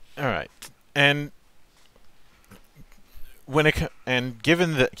 All right. And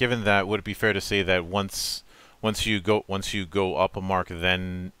given that, would it be fair to say that once you go up a mark,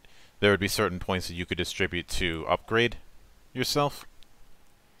 then there would be certain points that you could distribute to upgrade yourself?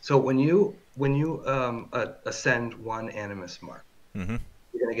 So when you ascend one animus mark, Mm-hmm.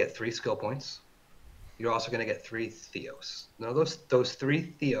 you're going to get 3 skill points. You're also going to get 3 theos. Now those 3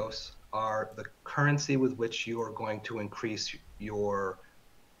 theos are the currency with which you are going to increase your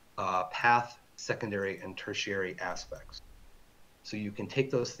path, secondary, and tertiary aspects. So you can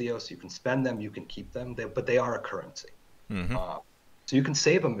take those theos, you can spend them, you can keep them, but they are a currency. Mm-hmm. So you can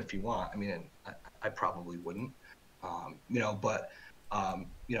save them if you want. I mean, I probably wouldn't, but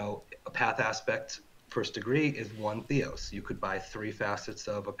a path aspect first degree is 1 theos. You could buy 3 facets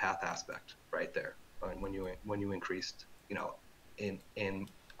of a path aspect right there when you increased, in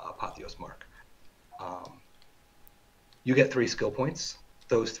Apotheos mark. You get 3 skill points.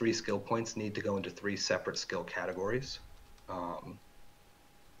 Those 3 skill points need to go into 3 separate skill categories.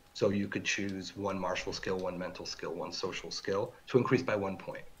 So you could choose 1 martial skill, 1 mental skill, 1 social skill to increase by 1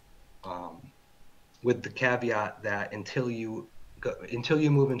 point. With the caveat that until you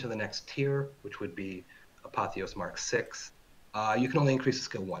move into the next tier, which would be Apotheos Mark 6, you can only increase a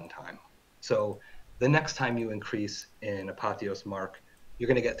skill 1 time. So the next time you increase in Apotheos Mark, you're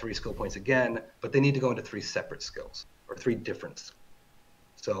going to get 3 skill points again, but they need to go into 3 separate skills, or 3 different skills.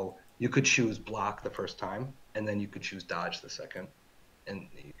 So you could choose block the first time, and then you could choose dodge the second, and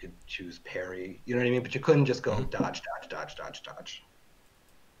you could choose parry. You know what I mean? But you couldn't just go dodge, dodge, dodge, dodge, dodge.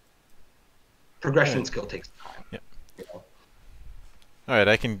 Progression skill takes time. Yeah. You know? All right,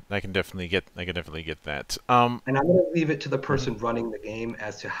 I can definitely get that. And I'm going to leave it to the person running the game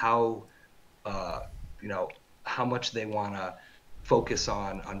as to how how much they want to focus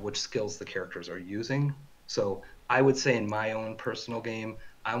on which skills the characters are using. So I would say in my own personal game,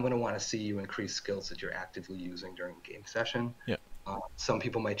 I'm going to want to see you increase skills that you're actively using during a game session. Yeah. Some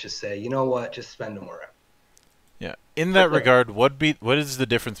people might just say, you know what, just spend them wherever. Yeah. In that regard, what is the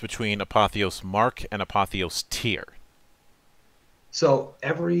difference between Apotheos Mark and Apotheos Tier? So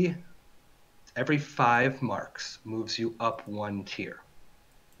every 5 marks moves you up 1 tier.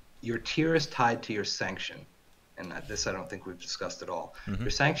 Your tier is tied to your sanction, and this I don't think we've discussed at all. Mm-hmm. Your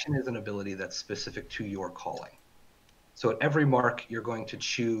sanction is an ability that's specific to your calling. So at every mark, you're going to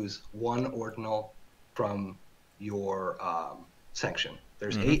choose 1 ordinal from your sanction.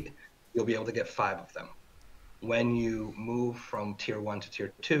 There's 8. You'll be able to get 5 of them. When you move from tier 1 to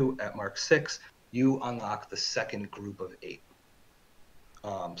tier 2 at mark 6, you unlock the second group of 8.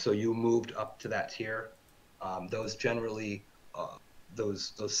 So you moved up to that tier. Those generally,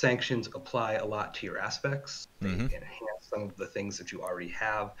 those sanctions apply a lot to your aspects. They enhance some of the things that you already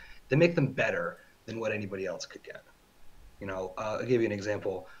have. They make them better than what anybody else could get. I'll give you an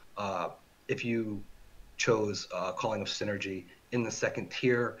example. If you chose Calling of Synergy in the second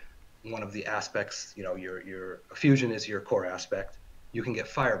tier, one of the aspects, your fusion is your core aspect. You can get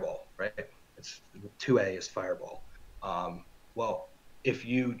Fireball, right? It's 2A is Fireball. Well, if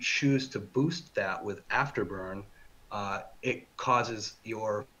you choose to boost that with Afterburn, it causes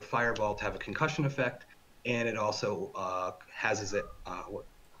your Fireball to have a concussion effect, and it also has it. How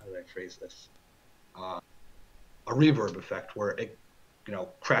do I phrase this? A reverb effect where it,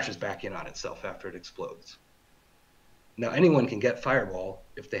 crashes back in on itself after it explodes. Now anyone can get Fireball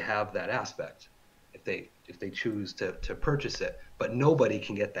if they have that aspect, if they choose to purchase it, but nobody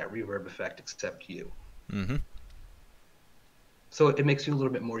can get that reverb effect except you. Mm-hmm. So it makes you a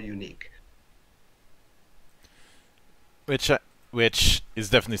little bit more unique. Which is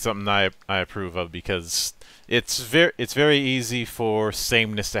definitely something I approve of, because it's very easy for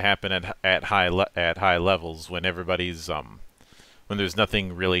sameness to happen at high levels when everybody's when there's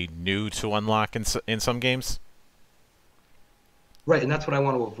nothing really new to unlock in some games. Right, and that's what I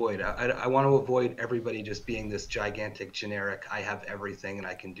want to avoid. I want to avoid everybody just being this gigantic generic, I have everything and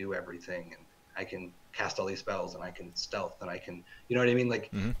I can do everything and I can cast all these spells and I can stealth and I can, you know what I mean?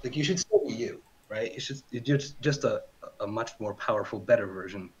 Like you should still be you, right? You're just a much more powerful, better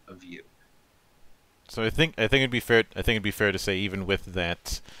version of you. So I think it'd be fair to say, even with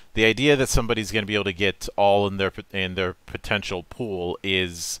that, the idea that somebody's going to be able to get all in their potential pool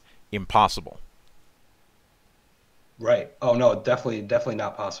is impossible. Right. Oh no, definitely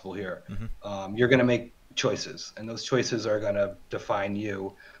not possible here. You're going to make choices, and those choices are going to define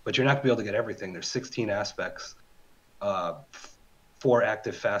you. But you're not going to be able to get everything. There's 16 aspects, 4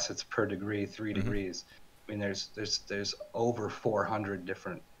 active facets per degree, 3 degrees. I mean, there's over 400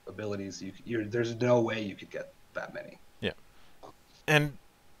 different abilities. There's no way you could get that many. Yeah. And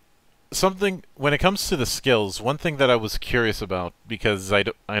when it comes to the skills, one thing that I was curious about, because I'm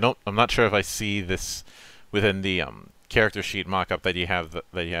not sure if I see this within the character sheet mock-up that you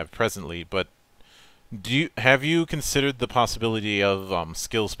have presently, but have you considered the possibility of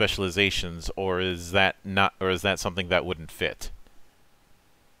skill specializations, or is that something that wouldn't fit?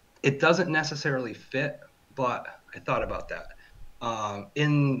 It doesn't necessarily fit, but I thought about that.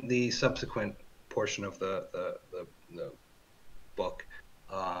 In the subsequent portion of the book,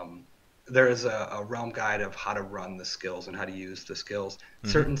 there is a realm guide of how to run the skills and how to use the skills.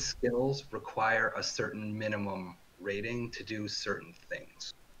 Certain skills require a certain minimum rating to do certain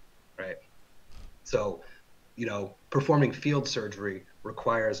things, right? So, performing field surgery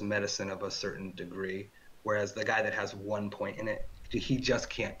requires medicine of a certain degree, whereas the guy that has 1 point in it, he just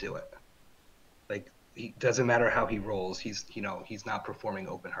can't do it. Like, it doesn't matter how he rolls, he's not performing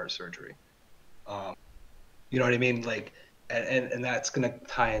open heart surgery. You know what I mean? Like, and that's going to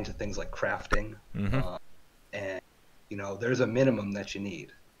tie into things like crafting. And there's a minimum that you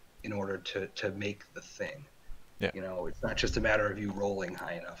need in order to make the thing. Yeah. It's not just a matter of you rolling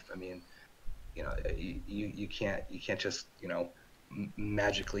high enough. I mean, you can't just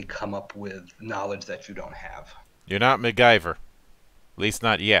magically come up with knowledge that you don't have. You're not MacGyver, at least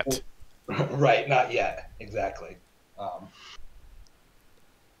not yet. Right, not yet. Exactly.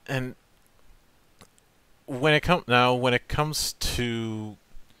 And when it comes to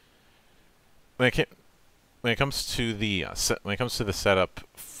when it comes to the setup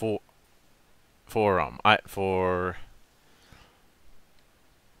for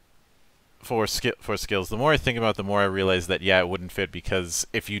skills, the more I think about it, the more I realize that it wouldn't fit, because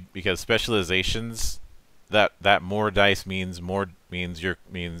specializations, that more dice means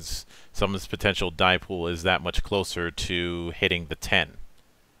someone's potential die pool is that much closer to hitting the 10.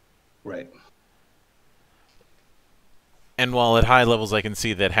 Right. And while at high levels I can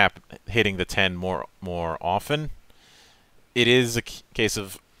see that hitting the 10 more often, it is a case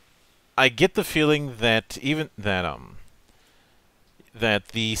of, I get the feeling that that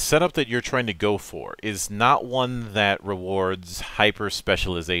the setup that you're trying to go for is not one that rewards hyper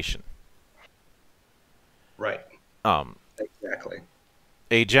specialization. Right. Exactly.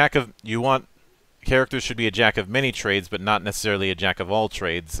 Characters should be a jack of many trades, but not necessarily a jack of all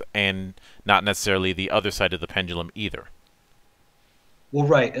trades, and not necessarily the other side of the pendulum either. Well,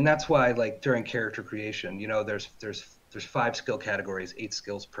 right, and that's why, like, during character creation, there's 5 skill categories, 8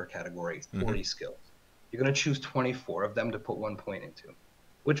 skills per category, 40 skills. You're going to choose 24 of them to put 1 point into,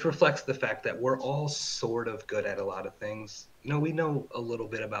 which reflects the fact that we're all sort of good at a lot of things. We know a little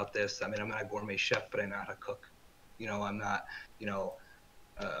bit about this. I mean, I'm not a gourmet chef, but I know how to cook. I'm not,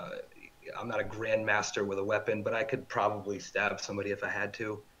 I'm not a grandmaster with a weapon, but I could probably stab somebody if I had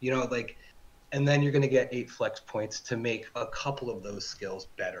to. And then you're going to get 8 flex points to make a couple of those skills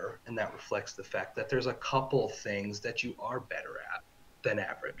better, and that reflects the fact that there's a couple things that you are better at than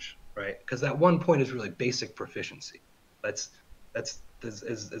average, right? Because that 1 point is really basic proficiency. That's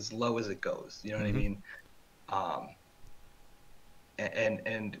as low as it goes. You know what I mean?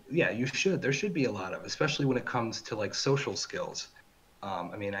 And yeah, there should be a lot of, especially when it comes to like social skills.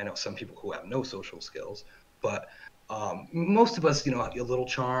 I mean, I know some people who have no social skills, but most of us, a little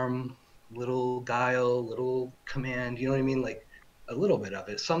charm, little guile, little command, you know what I mean? Like a little bit of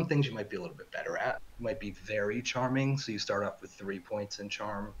it. Some things you might be a little bit better at. You might be very charming, so you start off with 3 points in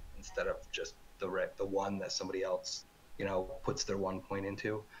charm instead of just the one that somebody else, puts their 1 point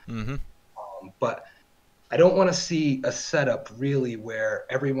into. But I don't want to see a setup really where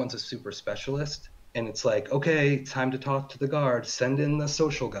everyone's a super specialist and it's like, okay, time to talk to the guard, send in the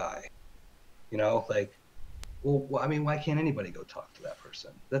social guy. Like, well, I mean, why can't anybody go talk to that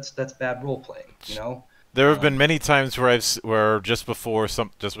person? That's bad role playing, There have been many times where just before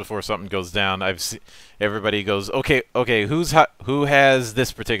something goes down, everybody goes, okay, who has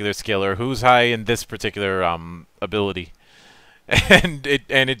this particular skill, or who's high in this particular ability, and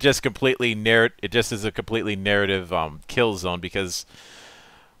it just is a completely narrative kill zone, because,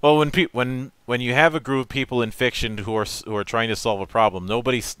 well, when you have a group of people in fiction who are trying to solve a problem,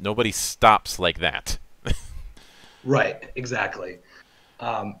 nobody stops like that. Right, exactly.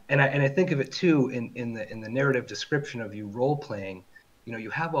 And I think of it too in the narrative description of you role playing. You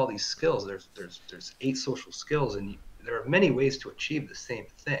have all these skills. There's 8 social skills, and there are many ways to achieve the same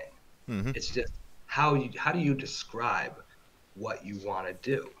thing. It's just how do you describe what you want to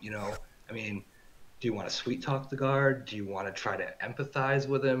do? I mean, do you want to sweet talk the guard? Do you want to try to empathize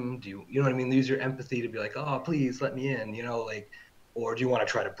with him? Do you know what I mean? Use your empathy to be like, oh, please let me in. Or do you want to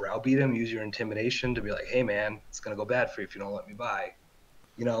try to browbeat him? Use your intimidation to be like, hey man, it's gonna go bad for you if you don't let me by.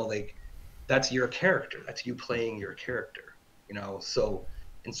 That's your character. That's you playing your character. So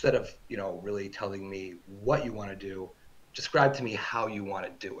instead of really telling me what you want to do, describe to me how you want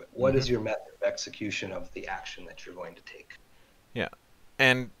to do it. What is your method of execution of the action that you're going to take? Yeah,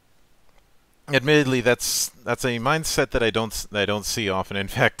 and admittedly, that's a mindset that I don't see often. In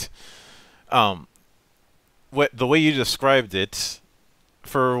fact, the way you described it,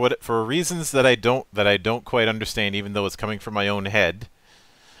 for reasons that I don't quite understand, even though it's coming from my own head,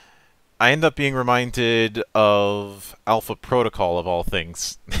 I end up being reminded of Alpha Protocol of all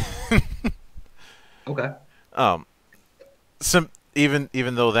things. Okay. um, even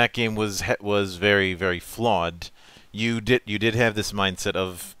though that game was very very flawed, you did have this mindset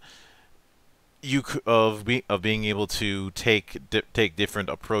of of being able to take different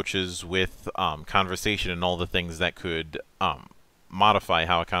approaches with conversation and all the things that could modify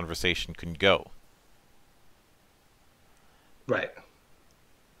how a conversation can go. Right.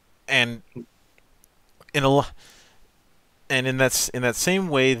 And in a lo- and in that same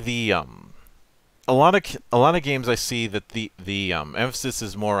way, the a lot of games I see that the emphasis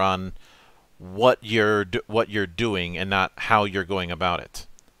is more on what you're doing and not how you're going about it.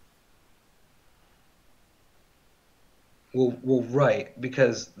 Well, right,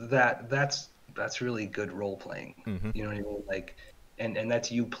 because that's really good role playing. Hmm. You know what I mean? Like, and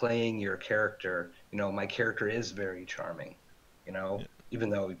that's you playing your character. You know, my character is very charming. You know, Yeah. even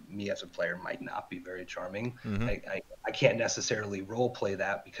though me as a player might not be very charming, Hmm. I can't necessarily role play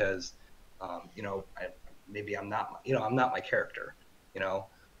that because, you know, maybe I'm not, you know, I'm not my character. You know,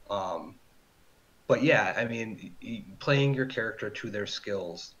 um, but yeah, I mean, playing your character to their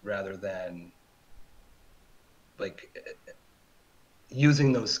skills rather than like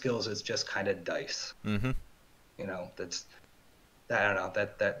using those skills as just kind of dice. Hmm. You know, that's I don't know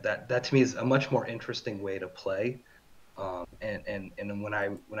that to me is a much more interesting way to play. And when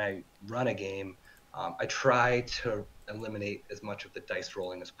I run a game, I try to eliminate as much of the dice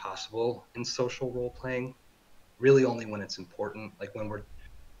rolling as possible in social role playing. Really, only when it's important, like when we're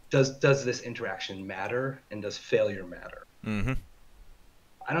does this interaction matter and does failure matter? Hmm.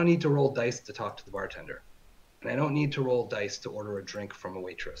 I don't need to roll dice to talk to the bartender, and I don't need to roll dice to order a drink from a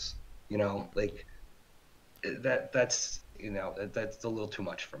waitress. You know, like that's you know that's a little too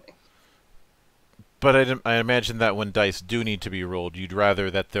much for me. But I imagine that when dice do need to be rolled, you'd rather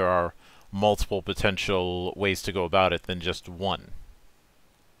that there are multiple potential ways to go about it than just one.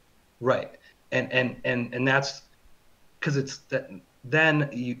 Right. And that's because it's that then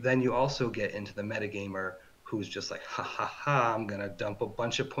you also get into the metagamer who's just like ha ha ha, I'm gonna dump a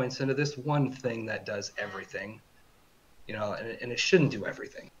bunch of points into this one thing that does everything, you know, and it shouldn't do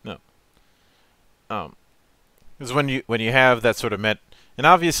everything. No. Because when you have that sort of and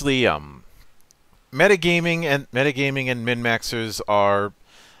obviously metagaming and min maxers are,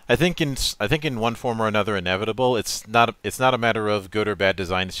 I think in one form or another inevitable. It's not a matter of good or bad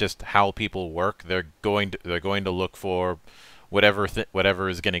design. It's just how people work. They're going to look for whatever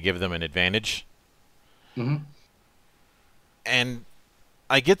is going to give them an advantage. Hmm. And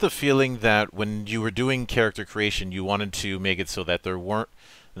I get the feeling that when you were doing character creation, you wanted to make it so that there weren't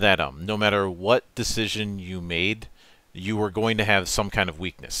that no matter what decision you made, you were going to have some kind of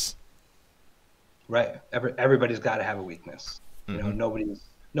weakness. Right. Everybody's got to have a weakness. You know, Hmm.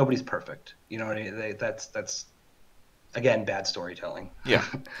 nobody's perfect. You know what I mean? That's again bad storytelling. Yeah,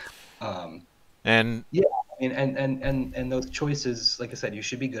 um, and Yeah, I mean, and those choices, like I said, you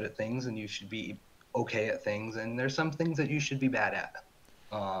should be good at things and you should be okay at things, and there's some things that you should be bad at,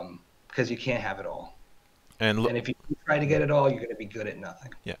 because you can't have it all. and And if you try to get it all, you're going to be good at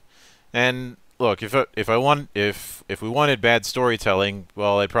nothing. yeah, and look, if we wanted bad storytelling,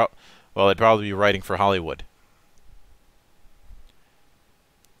 I'd probably be writing for Hollywood.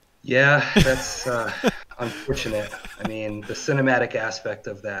 Yeah, that's unfortunate. I mean, the cinematic aspect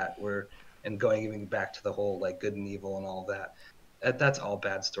of that, where and going even back to the whole like good and evil and all that, that's all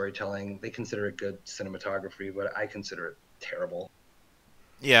bad storytelling. They consider it good cinematography, but I consider it terrible.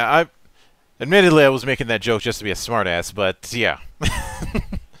 Yeah, I admittedly I was making that joke just to be a smartass, but yeah.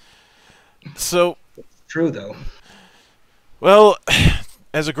 So, True though. well,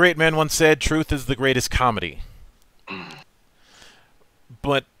 as a great man once said, truth is the greatest comedy.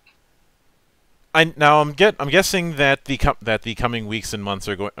 But I'm guessing that the coming weeks and months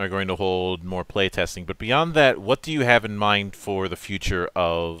are going to hold more playtesting. But beyond that, what do you have in mind for the future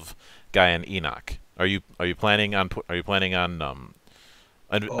of Gaian Enoch? Are you planning on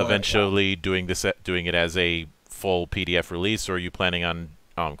Oh, eventually doing it as a full PDF release, or are you planning on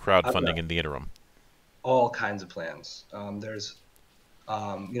I've crowdfunding got in the interim? all kinds of plans.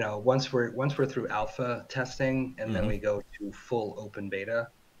 You know, once we're through alpha testing, and then Hmm. we go to full open beta,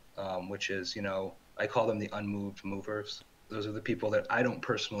 which is, you know, I call them the unmoved movers. Those are the people that I don't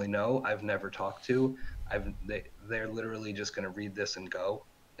personally know. I've never talked to. They're literally just going to read this and go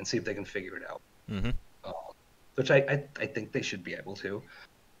and see if they can figure it out. Hmm. Um, which I think they should be able to.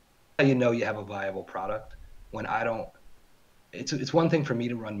 How you know you have a viable product when I don't. It's one thing for me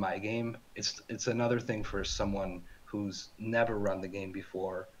to run my game. It's another thing for someone who's never run the game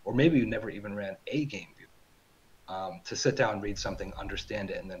before, or maybe you never even ran a game before, to sit down, read something, understand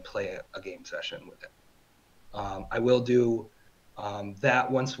it, and then play a game session with it. I will do that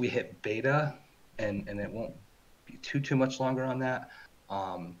once we hit beta, and it won't be too much longer on that.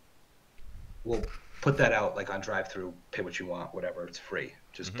 We'll put that out like on drive-through, pay what you want, whatever, it's free.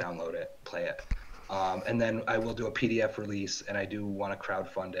 Just download it, play it. And then I will do a PDF release, and I do want to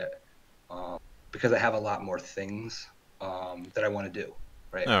crowdfund it because I have a lot more things that I want to do,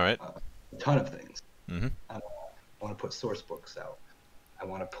 right? All right. A ton of things. Mm-hmm. I want to put source books out. I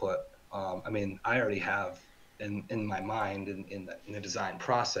want to put, I mean, I already have in my mind, in the design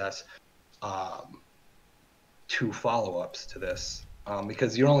process, 2 follow-ups to this.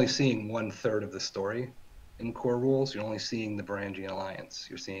 Because you're only seeing 1/3 of the story in Core Rules. You're only seeing the Varangian Alliance.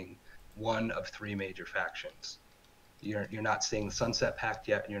 You're seeing one of 3 major factions. You're not seeing the Sunset Pact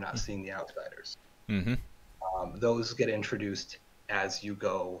yet, and you're not seeing the Outsiders. Mm-hmm. Those get introduced as you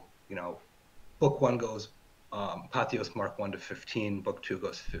go. You know, Book 1 goes Patheos Mark 1 to 15. Book 2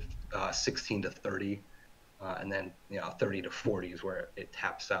 goes 16 to 30, and then 30 to 40 is where it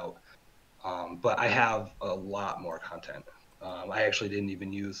taps out. But I have a lot more content. I actually didn't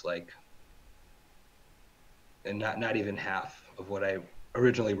even use and not even half of what I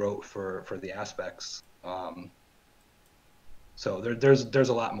originally wrote for the aspects. So there's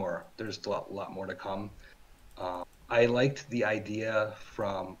a lot more. There's a lot more to come. I liked the idea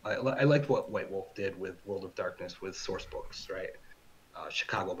I liked what White Wolf did with World of Darkness with source books, right?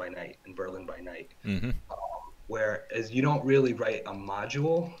 Chicago by Night and Berlin by Night. Mm-hmm. Whereas you don't really write a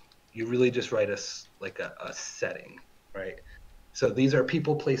module, you really just write a setting, right? So these are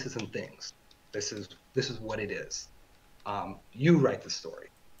people, places, and things. This is what it is. You write the story.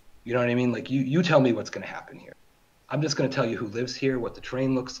 You know what I mean? Like you tell me what's going to happen here. I'm just going to tell you who lives here, what the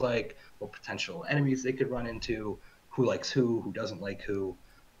terrain looks like, what potential enemies they could run into, who likes who doesn't like who,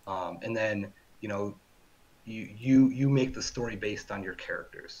 and then you make the story based on your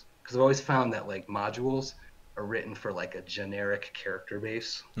characters. Because I've always found that like modules are written for like a generic character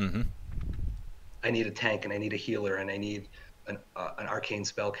base. Mm-hmm. I need a tank, and I need a healer, and I need an arcane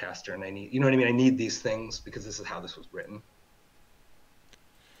spellcaster, and I need, what I mean? I need these things because this is how this was written.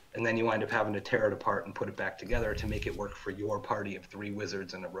 And then you wind up having to tear it apart and put it back together to make it work for your party of 3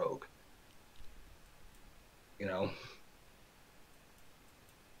 wizards and a rogue.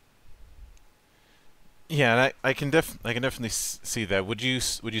 Yeah, and I can definitely see that. Would you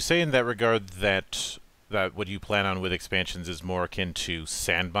say in that regard that what you plan on with expansions is more akin to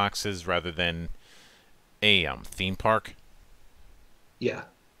sandboxes rather than a theme park? Yeah.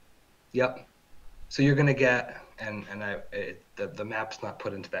 Yep. So you're gonna get, and the map's not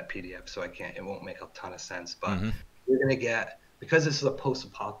put into that PDF, so it won't make a ton of sense. But you're gonna get, because this is a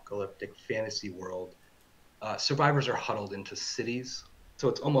post-apocalyptic fantasy world, survivors are huddled into cities. So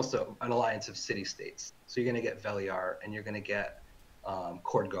it's almost an alliance of city-states. So you're gonna get Veliar, and you're gonna get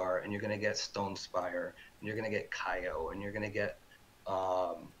Khordgar, and you're gonna get Stonespire, and you're gonna get Kaio, and you're gonna get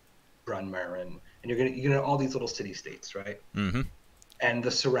Brunmarin, and you're gonna all these little city-states, right? Mm-hmm. And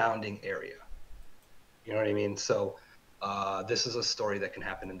the surrounding area. You know what I mean? So this is a story that can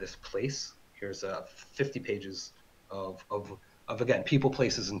happen in this place. Here's 50 pages of again, people,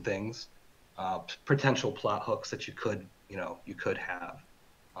 places, and things, potential plot hooks that you could have,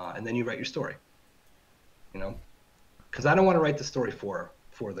 and then you write your story. Because I don't want to write the story for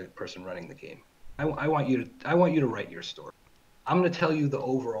the person running the game. I want you to write your story. I'm going to tell you the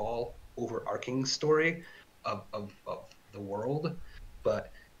overarching story of the world,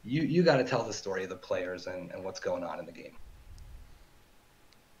 but you got to tell the story of the players and what's going on in the game.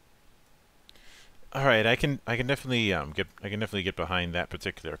 All right, I can definitely get behind that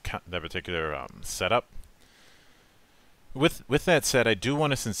particular setup. With that said, I do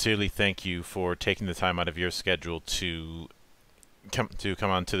want to sincerely thank you for taking the time out of your schedule to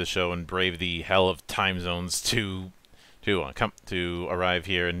come onto the show and brave the hell of time zones to arrive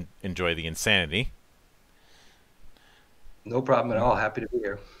here and enjoy the insanity. No problem at all. Happy to be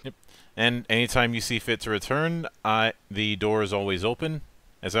here. Yep. And anytime you see fit to return, the door is always open.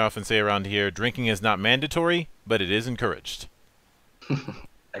 As I often say around here, drinking is not mandatory, but it is encouraged.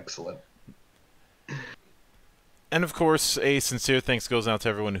 Excellent. And of course, a sincere thanks goes out to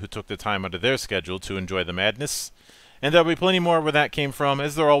everyone who took the time out of their schedule to enjoy the madness. And there'll be plenty more where that came from,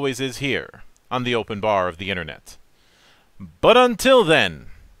 as there always is here, on the open bar of the internet. But until then,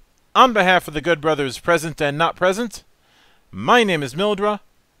 on behalf of the good brothers present and not present, my name is Mildra.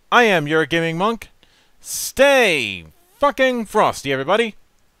 I am your gaming monk. Stay fucking frosty, everybody.